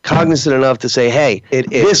be cognizant enough to say, hey,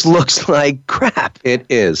 this looks like crap. It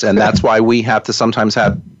is. And that's why we have to sometimes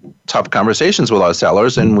have tough conversations with our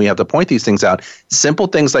sellers, and we have to point these things out. Simple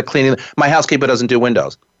things like cleaning. My housekeeper doesn't do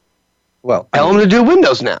windows. Well, tell them to do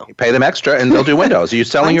windows now. You pay them extra, and they'll do windows. You're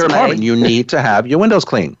selling your apartment. You need to have your windows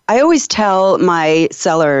clean. I always tell my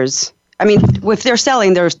sellers, I mean, if they're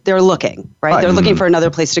selling, they're looking, right? They're looking for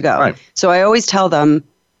another place to go. Right. So I always tell them,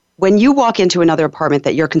 when you walk into another apartment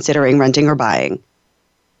that you're considering renting or buying,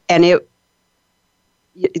 and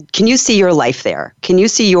can you see your life there? Can you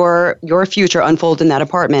see your future unfold in that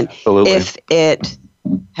apartment? Absolutely. If it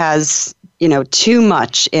has, too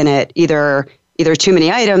much in it, either too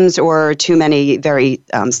many items or too many very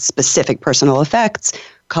specific personal effects,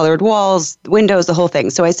 colored walls, windows, the whole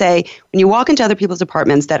thing. So I say, when you walk into other people's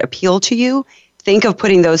apartments that appeal to you, think of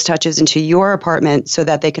putting those touches into your apartment so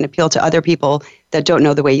that they can appeal to other people that don't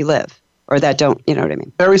know the way you live or that don't, you know what I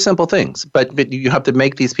mean? Very simple things, but you have to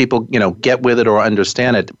make these people, get with it or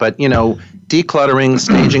understand it. But, decluttering,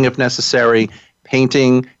 staging if necessary,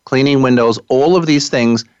 painting, cleaning windows, all of these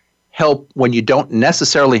things help when you don't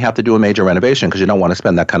necessarily have to do a major renovation because you don't want to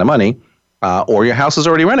spend that kind of money, or your house is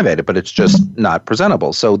already renovated, but it's just not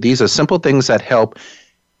presentable. So these are simple things that help.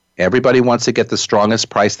 Everybody wants to get the strongest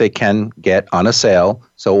price they can get on a sale,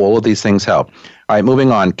 so all of these things help. All right,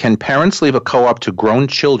 moving on. Can parents leave a co-op to grown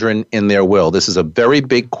children in their will? This is a very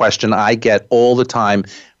big question I get all the time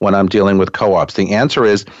when I'm dealing with co-ops. The answer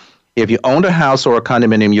is, If you owned a house or a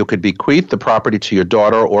condominium, you could bequeath the property to your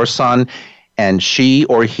daughter or son, and she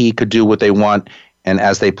or he could do what they want and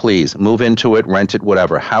as they please, move into it, rent it,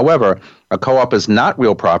 whatever. However, a co-op is not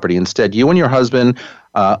real property. Instead, you and your husband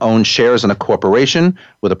own shares in a corporation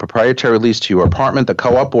with a proprietary lease to your apartment. The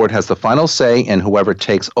co-op board has the final say in whoever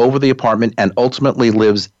takes over the apartment and ultimately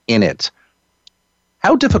lives in it.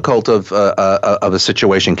 How difficult of a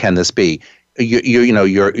situation can this be?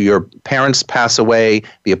 Your parents pass away,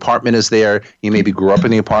 the apartment is there, you maybe grew up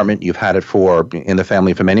in the apartment, you've had it in the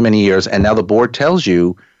family for many, many years, and now the board tells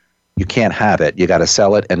you you can't have it. You got to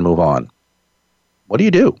sell it and move on. What do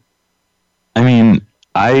you do? I mean,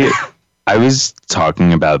 I was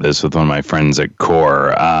talking about this with one of my friends at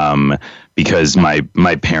CORE because my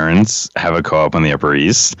parents have a co-op on the Upper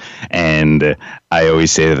East, and I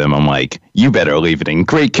always say to them, I'm like, you better leave it in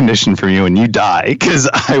great condition for you when you die, because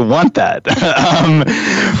I want that.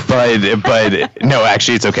 But no,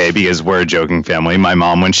 actually, it's okay because we're a joking family. My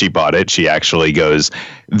mom, when she bought it, she actually goes,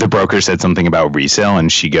 the broker said something about resale,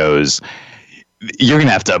 and she goes, you're going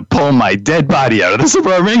to have to pull my dead body out of this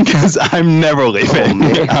apartment because I'm never leaving.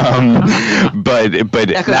 But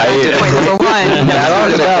that could be point number one.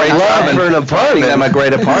 Love for an apartment. I'm a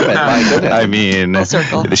great apartment. My goodness. I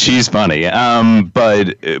mean, she's funny.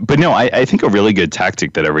 But no, I think a really good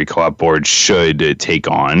tactic that every co-op board should take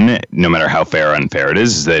on, no matter how fair or unfair it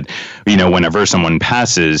is that, whenever someone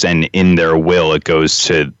passes and in their will it goes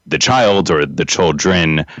to the child or the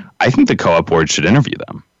children, I think the co-op board should interview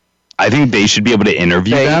them. I think they should be able to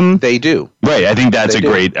interview them. They do. Right. I think that's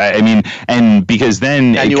great, and because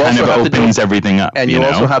then it kind of opens everything up. And you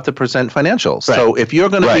also have to present financials. Right. So if you're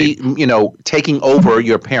going to be, taking over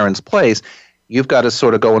your parents' place, you've got to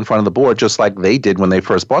sort of go in front of the board just like they did when they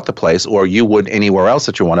first bought the place, or you would anywhere else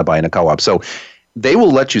that you want to buy in a co-op. So they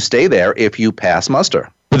will let you stay there if you pass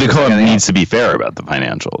muster. But the co-op needs to be fair about the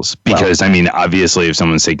financials because, obviously, if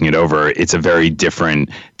someone's taking it over, it's a very different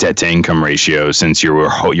debt-to-income ratio since you're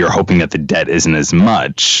hoping that the debt isn't as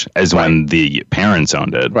much as when the parents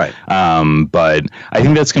owned it. Right. But I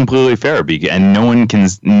think that's completely fair, and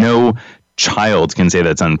no child can say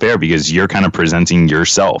that's unfair because you're kind of presenting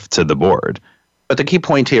yourself to the board. But the key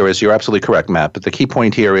point here is, you're absolutely correct, Matt, but the key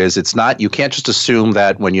point here is you can't just assume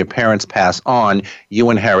that when your parents pass on, you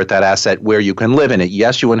inherit that asset where you can live in it.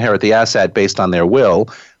 Yes, you inherit the asset based on their will,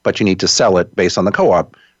 but you need to sell it based on the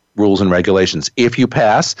co-op rules and regulations. If you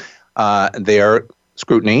pass their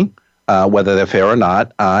scrutiny, whether they're fair or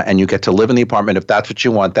not, and you get to live in the apartment, if that's what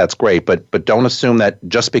you want, that's great. But don't assume that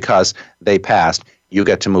just because they passed, you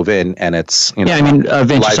get to move in and it's,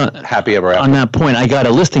 Vince, happy ever after. On that point, I got a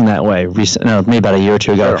listing that way maybe about a year or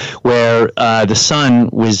two ago, where the son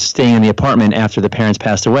was staying in the apartment after the parents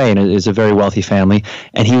passed away, and it is a very wealthy family,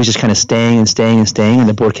 and he was just kind of staying, and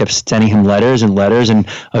the board kept sending him letters, and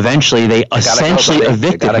eventually they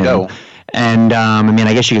evicted him. Go. And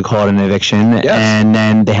I guess you could call it an eviction. Yes. And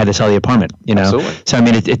then they had to sell the apartment. Absolutely. So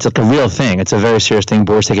it's like a real thing. It's a very serious thing.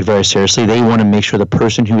 Boards take it very seriously. They want to make sure the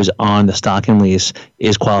person who is on the stock and lease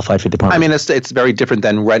is qualified for the apartment. It's very different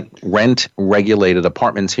than rent regulated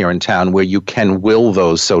apartments here in town, where you can will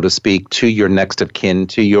those, so to speak, to your next of kin,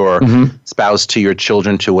 to your spouse, to your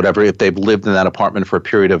children, to whatever, if they've lived in that apartment for a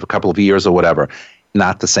period of a couple of years or whatever.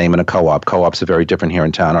 Not the same in a co-op. Co-ops are very different here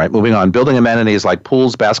in town. All right, moving on. Building amenities like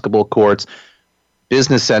pools, basketball courts,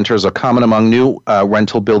 business centers are common among new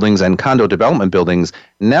rental buildings and condo development buildings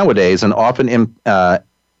nowadays, and often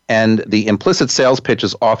and the implicit sales pitch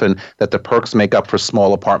is often that the perks make up for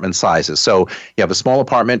small apartment sizes. So you have a small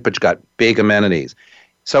apartment, but you got big amenities.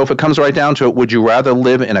 So if it comes right down to it, would you rather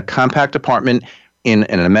live in a compact apartment in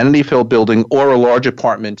an amenity-filled building or a large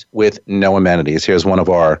apartment with no amenities? Here's one of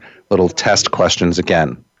our little test questions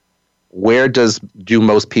again. Where do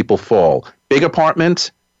most people fall? Big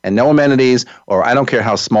apartment and no amenities, or I don't care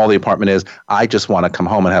how small the apartment is, I just want to come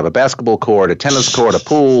home and have a basketball court, a tennis court, a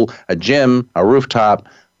pool, a gym, a rooftop,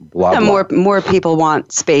 blah, blah. More people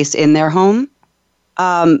want space in their home.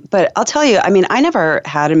 But I'll tell you, I never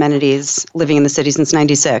had amenities living in the city since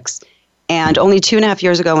 96. And only 2.5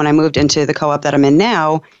 years ago when I moved into the co-op that I'm in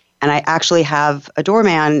now, and I actually have a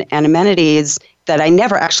doorman and amenities that I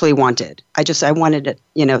never actually wanted. I wanted,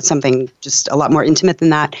 something just a lot more intimate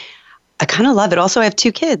than that. I kind of love it. Also, I have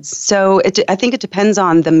 2 kids. So I think it depends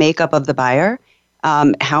on the makeup of the buyer,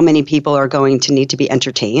 how many people are going to need to be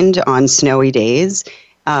entertained on snowy days,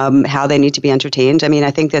 how they need to be entertained.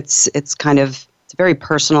 I think it's a very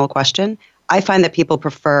personal question. I find that people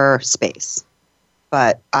prefer space,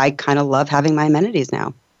 but I kind of love having my amenities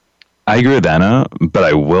now. I agree with Anna, but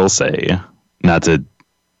I will say, not to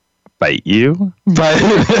fight you,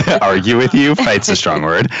 but argue with you. Fight's a strong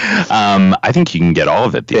word. I think you can get all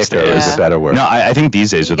of it these days. Is a better word. No, I think these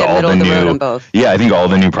days with all the new, I think all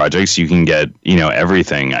the new projects, you can get,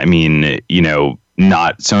 everything. I mean,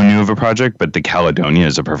 not so new of a project, but the Caledonia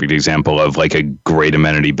is a perfect example of like a great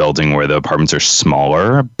amenity building where the apartments are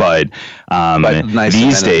smaller, but nice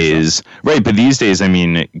these days, right? But these days, I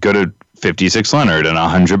mean, go to 56 Leonard and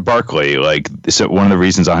 100 Barclay. Like, so one of the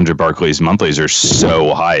reasons 100 Barclay's monthlies are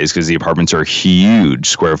so high is because the apartments are huge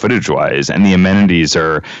square footage wise, and the amenities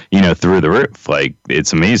are, through the roof. Like,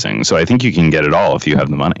 it's amazing. So I think you can get it all if you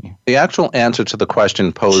have the money. The actual answer to the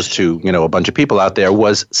question posed to, a bunch of people out there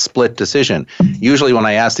was split decision. Usually when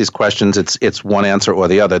I ask these questions, it's one answer or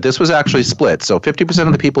the other. This was actually split. So 50%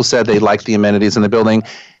 of the people said they liked the amenities in the building.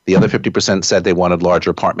 The other 50% said they wanted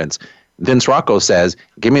larger apartments. Vince Rocco says,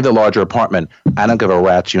 give me the larger apartment. I don't give a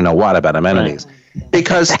rat's what about amenities. Right.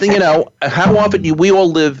 Because, how often we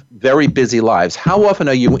all live very busy lives. How often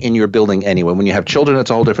are you in your building anyway? When you have children,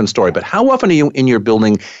 it's a whole different story. But how often are you in your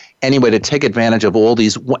building anyway to take advantage of all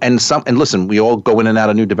these? And listen, we all go in and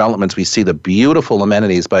out of new developments. We see the beautiful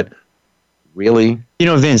amenities, but really?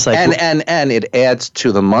 Vince, like... And it adds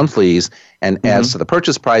to the monthlies and adds to the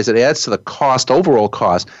purchase price. It adds to the overall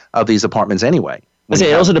cost of these apartments anyway.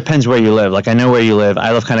 It also depends where you live. Like, I know where you live.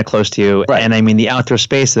 I live kind of close to you. Right. And I mean, the outdoor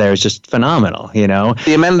space there is just phenomenal, The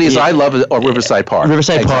amenities I love are Riverside Park.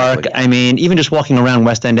 Riverside Park. I mean, even just walking around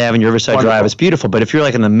West End Avenue, Riverside Drive is beautiful. But if you're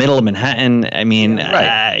like in the middle of Manhattan, I mean,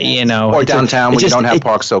 or downtown when you don't have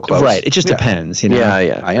parks so close. Right. It just depends,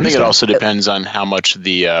 Yeah. I think it also depends on how much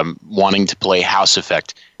the wanting to play house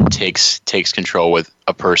effect takes control with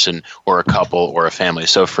a person or a couple or a family.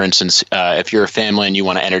 So, for instance, if you're a family and you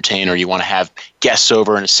want to entertain or you want to have guests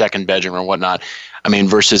over in a second bedroom or whatnot, I mean,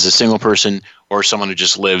 versus a single person or someone who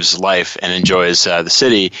just lives life and enjoys the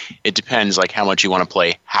city, it depends like how much you want to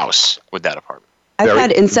play house with that apartment. I've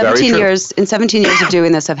had in 17 years of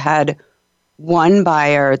doing this, I've had one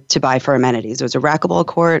buyer to buy for amenities. There was a racquetball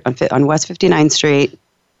court on West 59th Street,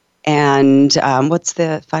 and what's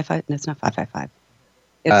the 55? No, it's not 555.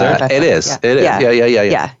 It is. Yeah. It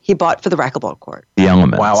is. Yeah. He bought for the racquetball court. The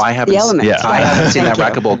Element. Wow, I haven't. The Element. Yeah, I haven't seen that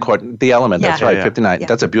racquetball court. The Element. That's right. 59. Yeah.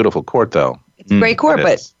 That's a beautiful court, though. It's a great court,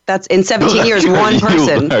 but that's in 17 years one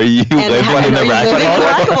person. Are you living in the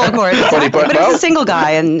racquetball court? Exactly. But it was a single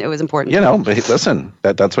guy, and it was important. But listen,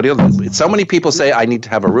 that's what he. So many people say I need to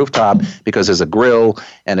have a rooftop because there's a grill,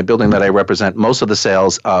 and a building that I represent. Most of the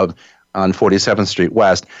sales on 47th Street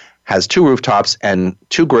West has 2 rooftops and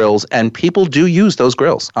 2 grills, and people do use those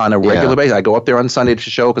grills on a regular basis. I go up there on Sunday to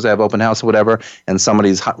show because I have open house or whatever, and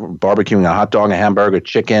somebody's barbecuing a hot dog, a hamburger,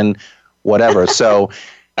 chicken, whatever. So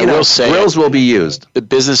I will say grills will be used. The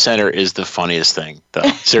business center is the funniest thing, though.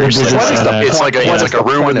 Seriously, it's like a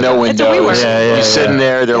room with no windows. You sit in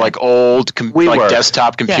there. They're like old,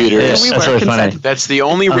 desktop computers. That's really funny. That's the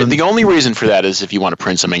only reason for that is if you want to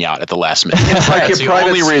print something out at the last minute. It's like your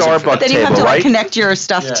private Starbucks then you have table, to connect your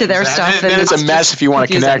stuff to their stuff. Then it's a mess if you want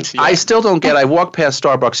to connect. I still don't get. I walked past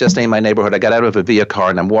Starbucks yesterday in my neighborhood. I got out of a Via car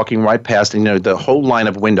and I'm walking right past, and the whole line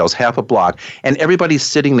of windows, half a block, and everybody's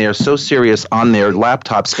sitting there so serious on their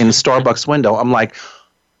laptops in Starbucks window. I'm like,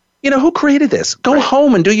 who created this? Go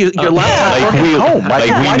home and do your laptop work at home.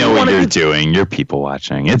 We know what you're doing. You're people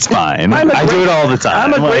watching. It's fine. I do it all the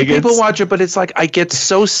time. I'm a great people watcher, but it's like I get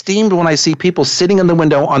so steamed when I see people sitting in the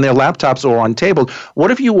window on their laptops or on tables.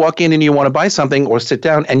 What if you walk in and you want to buy something or sit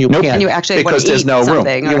down and you can't? And you actually because there's no room.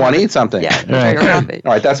 You want to eat something. Yeah.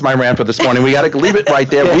 All right, that's my rant for this morning. We got to leave it right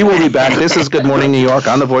there. We will be back. This is Good Morning New York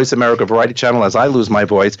on the Voice America Variety Channel. As I lose my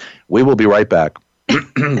voice, we will be right back.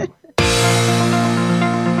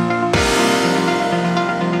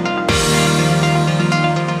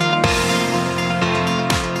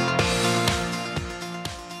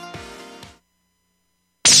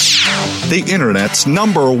 The Internet's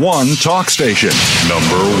 #1 talk station.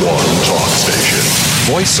 #1 talk station.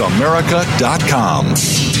 VoiceAmerica.com.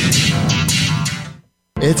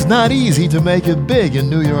 It's not easy to make it big in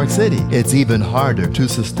New York City. It's even harder to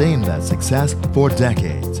sustain that success for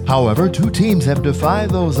decades. However, 2 teams have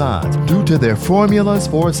defied those odds due to their formulas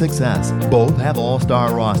for success. Both have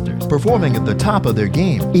all-star rosters, performing at the top of their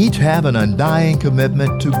game. Each have an undying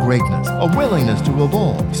commitment to greatness, a willingness to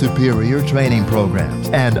evolve, superior training programs,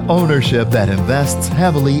 and ownership that invests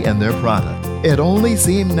heavily in their product. It only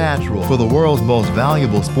seemed natural for the world's most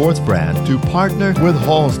valuable sports brand to partner with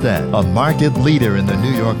Halstead, a market leader in the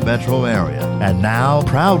New York metro area, and now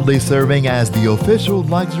proudly serving as the official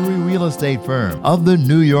luxury real estate firm of the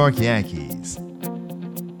New York Yankees.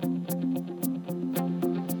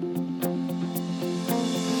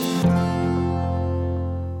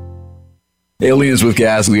 Aliens with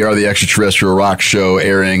Gas, we are the extraterrestrial rock show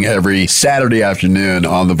airing every Saturday afternoon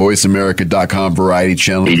on the voiceamerica.com variety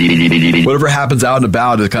channel. Whatever happens out and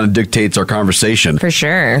about, it kind of dictates our conversation. For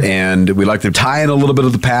sure. And we like to tie in a little bit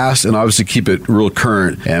of the past and obviously keep it real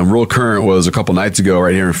current. And real current was a couple nights ago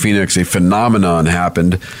right here in Phoenix, a phenomenon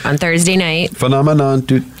happened. On Thursday night. Phenomenon.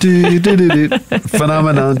 Phenomenon.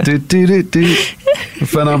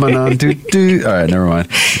 Phenomenon. All right, never mind.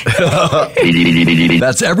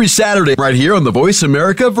 That's every Saturday right here on the Voice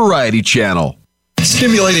America Variety Channel.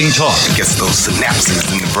 Stimulating talk Gets those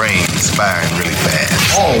synapses in the brain firing really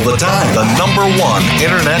fast. all the time. The #1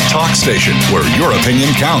 internet talk station where your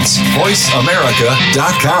opinion counts.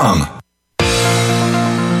 VoiceAmerica.com.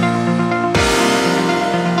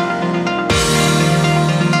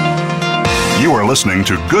 You are listening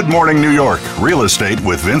to Good Morning New York, Real Estate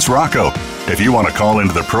with Vince Rocco. If you want to call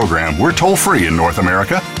into the program, we're toll-free in North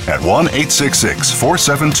America at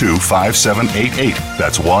 1-866-472-5788.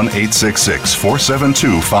 That's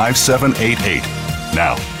 1-866-472-5788.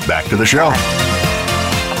 Now, back to the show. All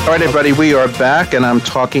right, everybody, we are back, and I'm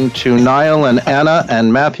talking to Niall and Anna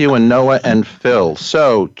and Matthew and Noah and Phil.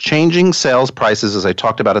 So, changing sales prices, as I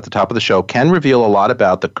talked about at the top of the show, can reveal a lot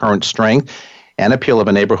about the current strength and appeal of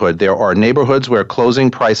a neighborhood. There are neighborhoods where closing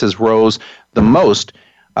prices rose the most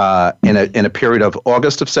in a period of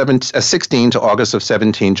August of 16 to August of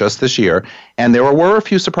 17, just this year. And there were a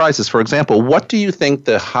few surprises. For example, what do you think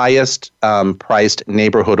the highest priced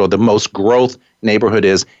neighborhood or the most growth neighborhood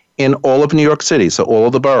is in all of New York City, so all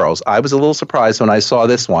of the boroughs? I was a little surprised when I saw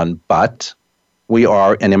this one, but we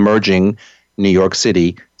are an emerging New York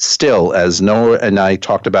City still, as Noah and I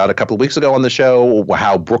talked about a couple of weeks ago on the show,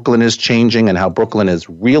 how Brooklyn is changing and how Brooklyn is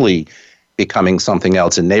really becoming something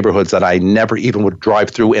else in neighborhoods that I never even would drive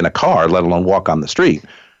through in a car, let alone walk on the street.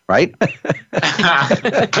 Right?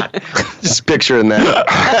 Just picturing that.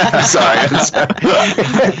 Sorry.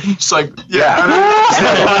 It's like,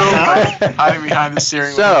 hiding behind the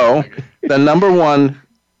steering wheel. So, the #1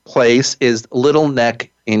 place is Little Neck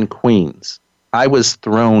in Queens. I was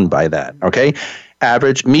thrown by that, okay?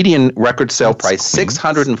 Average median record sale price,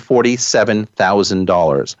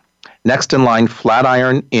 $647,000. Next in line,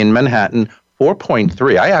 Flatiron in Manhattan,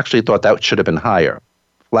 4.3. I actually thought that should have been higher.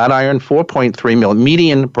 Flatiron, 4.3 million,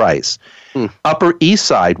 median price. Upper East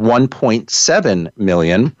Side, 1.7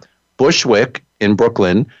 million. Bushwick in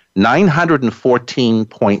Brooklyn,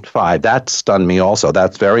 914.5. That stunned me also.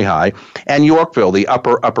 That's very high. And Yorkville, the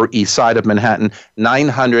upper East Side of Manhattan,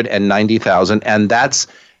 990,000. And that's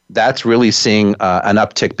really seeing an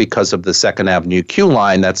uptick because of the Second Avenue Q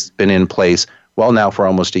line that's been in place, well, now for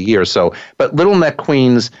almost a year. So, but Little Neck,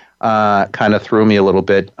 Queens, kind of threw me a little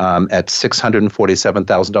bit at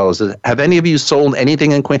 $647,000. Have any of you sold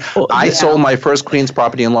anything in Queens? I sold my first Queens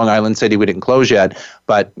property in Long Island City. We didn't close yet,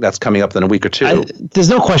 but that's coming up in a week or two. There's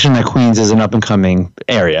no question that Queens is an up-and-coming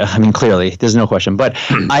area. I mean, clearly, there's no question. But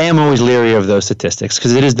I am always leery of those statistics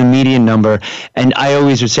because it is the median number. And I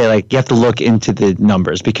always would say, like, you have to look into the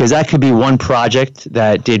numbers because that could be one project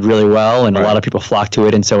that did really well and a lot of people flock to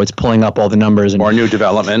it. And so it's pulling up all the numbers. Or new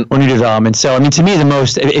development. So, I mean, to me, the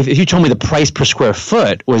most, if you told me the price per square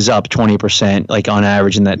foot was up 20%, like on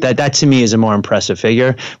average, and that to me is a more impressive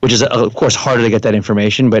figure, which is, of course, harder to get that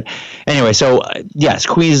information. But anyway, so yes,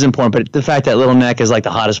 Queens is important, but the fact that Little Neck is like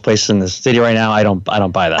the hottest place in the city right now, I don't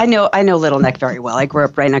buy that. I know Little Neck very well. I grew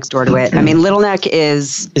up right next door to it. I mean, Little Neck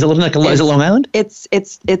is it Little Neck? Is it Long Island? It's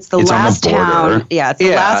the last town. Yeah, it's the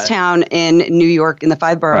last town in New York in the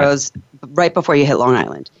 5 boroughs, right before you hit Long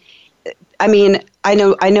Island. I mean, I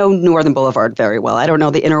know Northern Boulevard very well. I don't know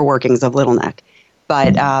the inner workings of Little Neck,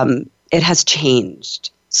 but it has changed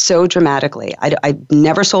so dramatically. I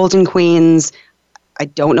never sold in Queens. I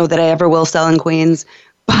don't know that I ever will sell in Queens,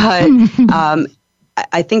 but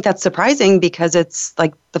I think that's surprising because it's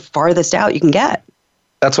like the farthest out you can get.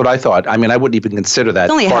 That's what I thought. I mean, I wouldn't even consider that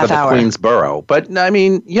part of the Queens borough. But, I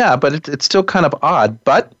mean, yeah, but it's still kind of odd.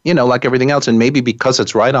 But, you know, like everything else, and maybe because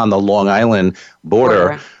it's right on the Long Island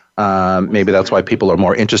border, maybe that's why people are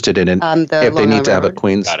more interested in it if they need to have a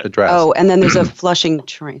Queens address. Oh, and then there's a Flushing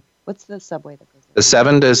train. What's the subway that goes there? The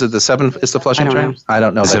 7? Is it the 7 is the Flushing train? I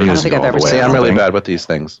don't know. I don't think I've ever seen it. I'm really bad with these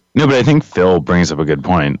things. No, but I think Phil brings up a good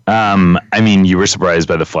point. I mean, you were surprised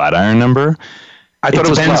by the Flatiron number. I thought it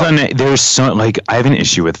was depends on there's so like I have an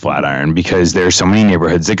issue with Flatiron because there's so many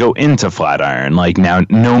neighborhoods that go into Flatiron. Like now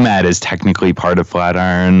Nomad is technically part of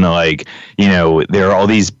Flatiron. Like, you know, there are all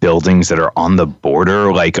these buildings that are on the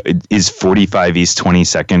border. Like is 45 East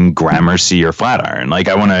 22nd Gramercy or Flatiron? Like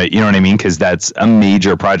I want to, you know what I mean? Because that's a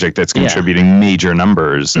major project that's contributing major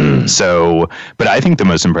numbers. So, but I think the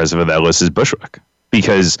most impressive of that list is Bushwick.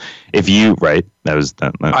 because if you I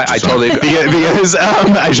totally because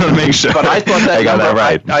I just want to make sure. But I thought that I got that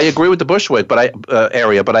right. I agree with the Bushwick,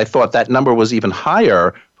 area, but I thought that number was even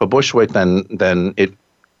higher for Bushwick than it.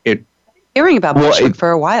 Hearing about Bushwick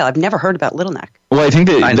for a while, I've never heard about Little Neck. Well, I think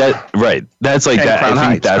that right. That's like and that. Crown I think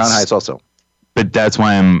Heights. that's Crown Heights also. But that's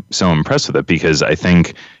why I'm so impressed with it, because I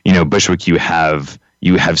think, Bushwick, you have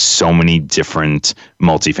so many different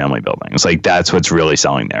multifamily buildings. Like, that's what's really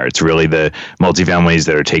selling there. It's really the multifamilies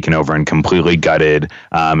that are taken over and completely gutted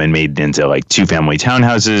and made into like 2-family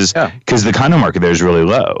townhouses, because the condo market there is really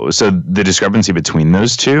low. So the discrepancy between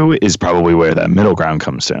those two is probably where that middle ground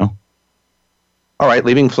comes to. All right,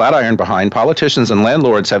 leaving Flatiron behind, politicians and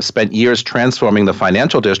landlords have spent years transforming the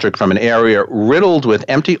financial district from an area riddled with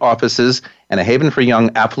empty offices and a haven for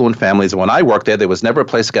young, affluent families. And when I worked there was never a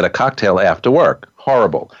place to get a cocktail after work.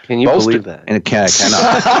 Horrible. Can you believe that? And cannot.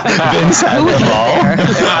 Vince had the ball.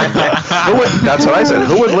 That's what I said.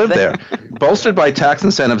 Who would live there? Bolstered by tax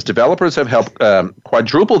incentives, developers have helped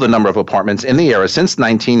quadruple the number of apartments in the area since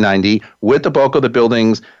 1990, with the bulk of the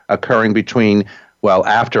buildings occurring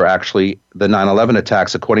after actually the 9/11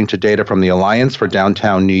 attacks, according to data from the Alliance for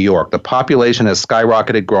Downtown New York. The population has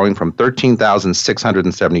skyrocketed, growing from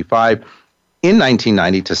 13,675 in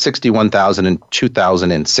 1990 to 61,000 in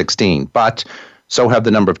 2016. But so have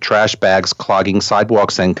the number of trash bags clogging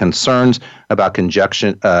sidewalks and concerns about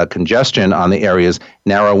congestion on the area's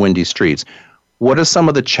narrow, windy streets. What are some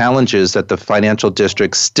of the challenges that the financial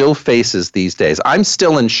district still faces these days? I'm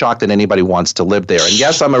still in shock that anybody wants to live there. And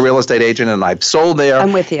yes, I'm a real estate agent and I've sold there.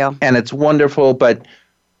 I'm with you. And it's wonderful, but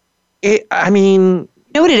you know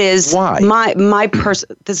what it is? Why?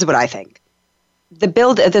 This is what I think.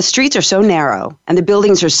 The streets are so narrow and the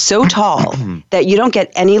buildings are so tall that you don't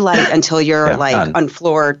get any light until you're on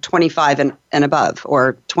floor 25 and above,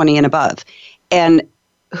 or 20 and above. And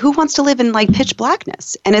who wants to live in pitch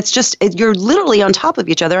blackness? And it's just, you're literally on top of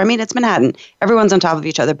each other. I mean, it's Manhattan. Everyone's on top of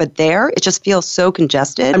each other. But there, it just feels so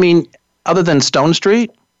congested. I mean, other than Stone Street?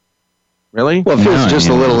 Really? Well, it feels just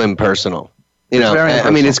a little impersonal.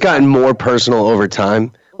 It's gotten more personal over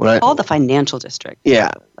time. It's called the financial district.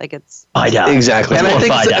 Yeah. It's... Exactly.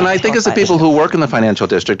 And I think it's the people who work in the financial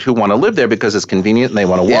district who want to live there because it's convenient and they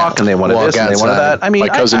want to walk and they want to this and they want to that. I mean, my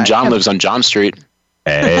cousin John lives on John Street.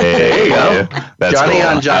 Hey, there you go. That's Johnny cool.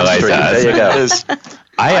 on John Street. That. There you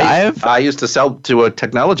go. I used to sell to a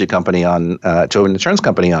technology company to an insurance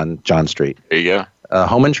company on John Street. There you go. A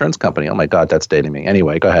home insurance company. Oh my God, that's dating me.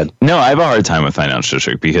 Anyway, go ahead. No, I have a hard time with financial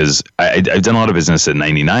district because I've done a lot of business at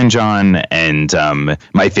 99 John, and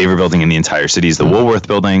my favorite building in the entire city is the Woolworth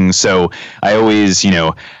building. So I always,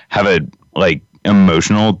 have a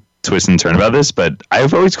emotional twist and turn about this, but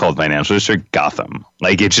I've always called financial district Gotham.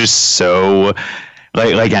 It's just so,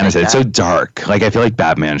 like Anna said, it's so dark. I feel like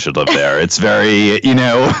Batman should live there. It's very,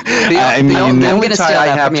 the only tie I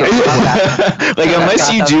have to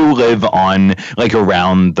unless you do live on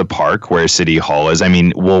around the park where City Hall is. I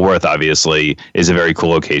mean, Woolworth obviously is a very cool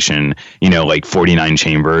location. 49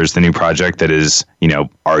 Chambers, the new project that is,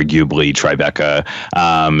 arguably Tribeca.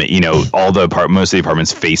 Most of the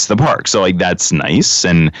apartments face the park, so that's nice.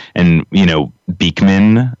 And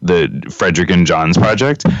Beekman, the Frederick and John's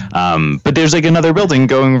project. But there's another building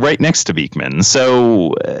going right next to Beekman.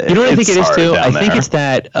 So you know what I think it is too? I think it's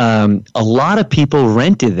that a lot of people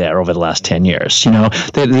rented there over the last 10 years.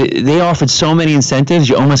 They offered so many incentives,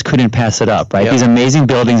 you almost couldn't pass it up, right? Yep. These amazing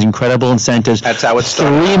buildings, incredible incentives. That's how it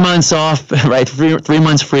started. 3 months off, right? 3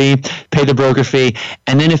 months free, pay the broker fee.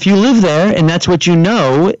 And then if you live there and that's what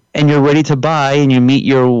and you're ready to buy and you meet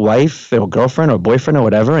your wife or girlfriend or boyfriend or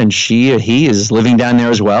whatever, and she or he is living down there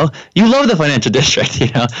as well, you love the financial district,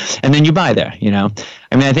 and then you buy there, I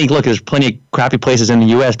mean, I think, look, there's plenty of crappy places in the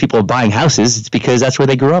U.S. People are buying houses. It's because that's where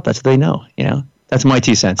they grew up. That's what they know, That's my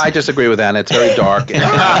 2 cents. I disagree with Anna. It's very dark. And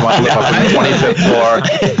I want to live up on the 25th floor.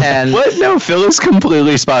 And what? No, Phil is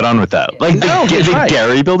completely spot on with that. The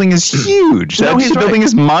Gary building is huge. That building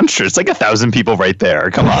is monstrous. 1,000 people right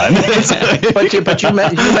there. Come on. but you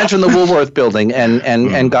mentioned the Woolworth building,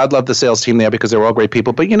 and God love the sales team there because they were all great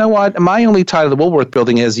people. But you know what? My only tie to the Woolworth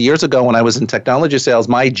building is years ago when I was in technology sales,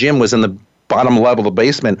 my gym was in the bottom level, the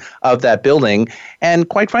basement of that building. And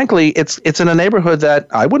quite frankly, it's in a neighborhood that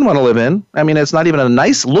I wouldn't want to live in. I mean, it's not even a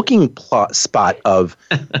nice looking spot of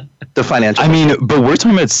the financial. I mean, but we're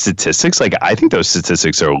talking about statistics. I think those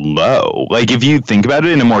statistics are low. If you think about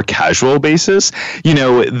it in a more casual basis,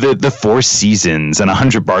 the Four Seasons and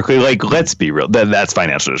 100 Barclay, let's be real. That's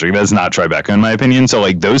financial district. That's not Tribeca in my opinion. So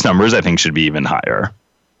those numbers I think should be even higher.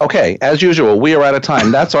 Okay, as usual, we are out of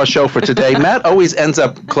time. That's our show for today. Matt always ends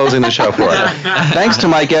up closing the show for us. Thanks to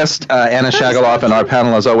my guest, Anna Shagaloff, and our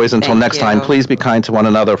panel, as always. Until next time, please be kind to one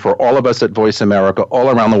another. For all of us at Voice America, all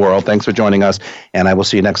around the world, thanks for joining us, and I will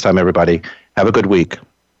see you next time, everybody. Have a good week.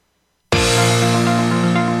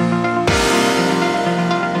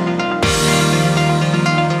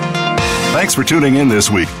 Thanks for tuning in this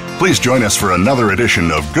week. Please join us for another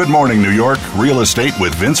edition of Good Morning New York Real Estate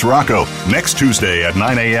with Vince Rocco next Tuesday at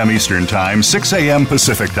 9 a.m. Eastern Time, 6 a.m.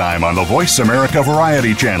 Pacific Time on the Voice America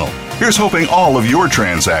Variety Channel. Here's hoping all of your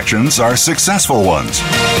transactions are successful ones.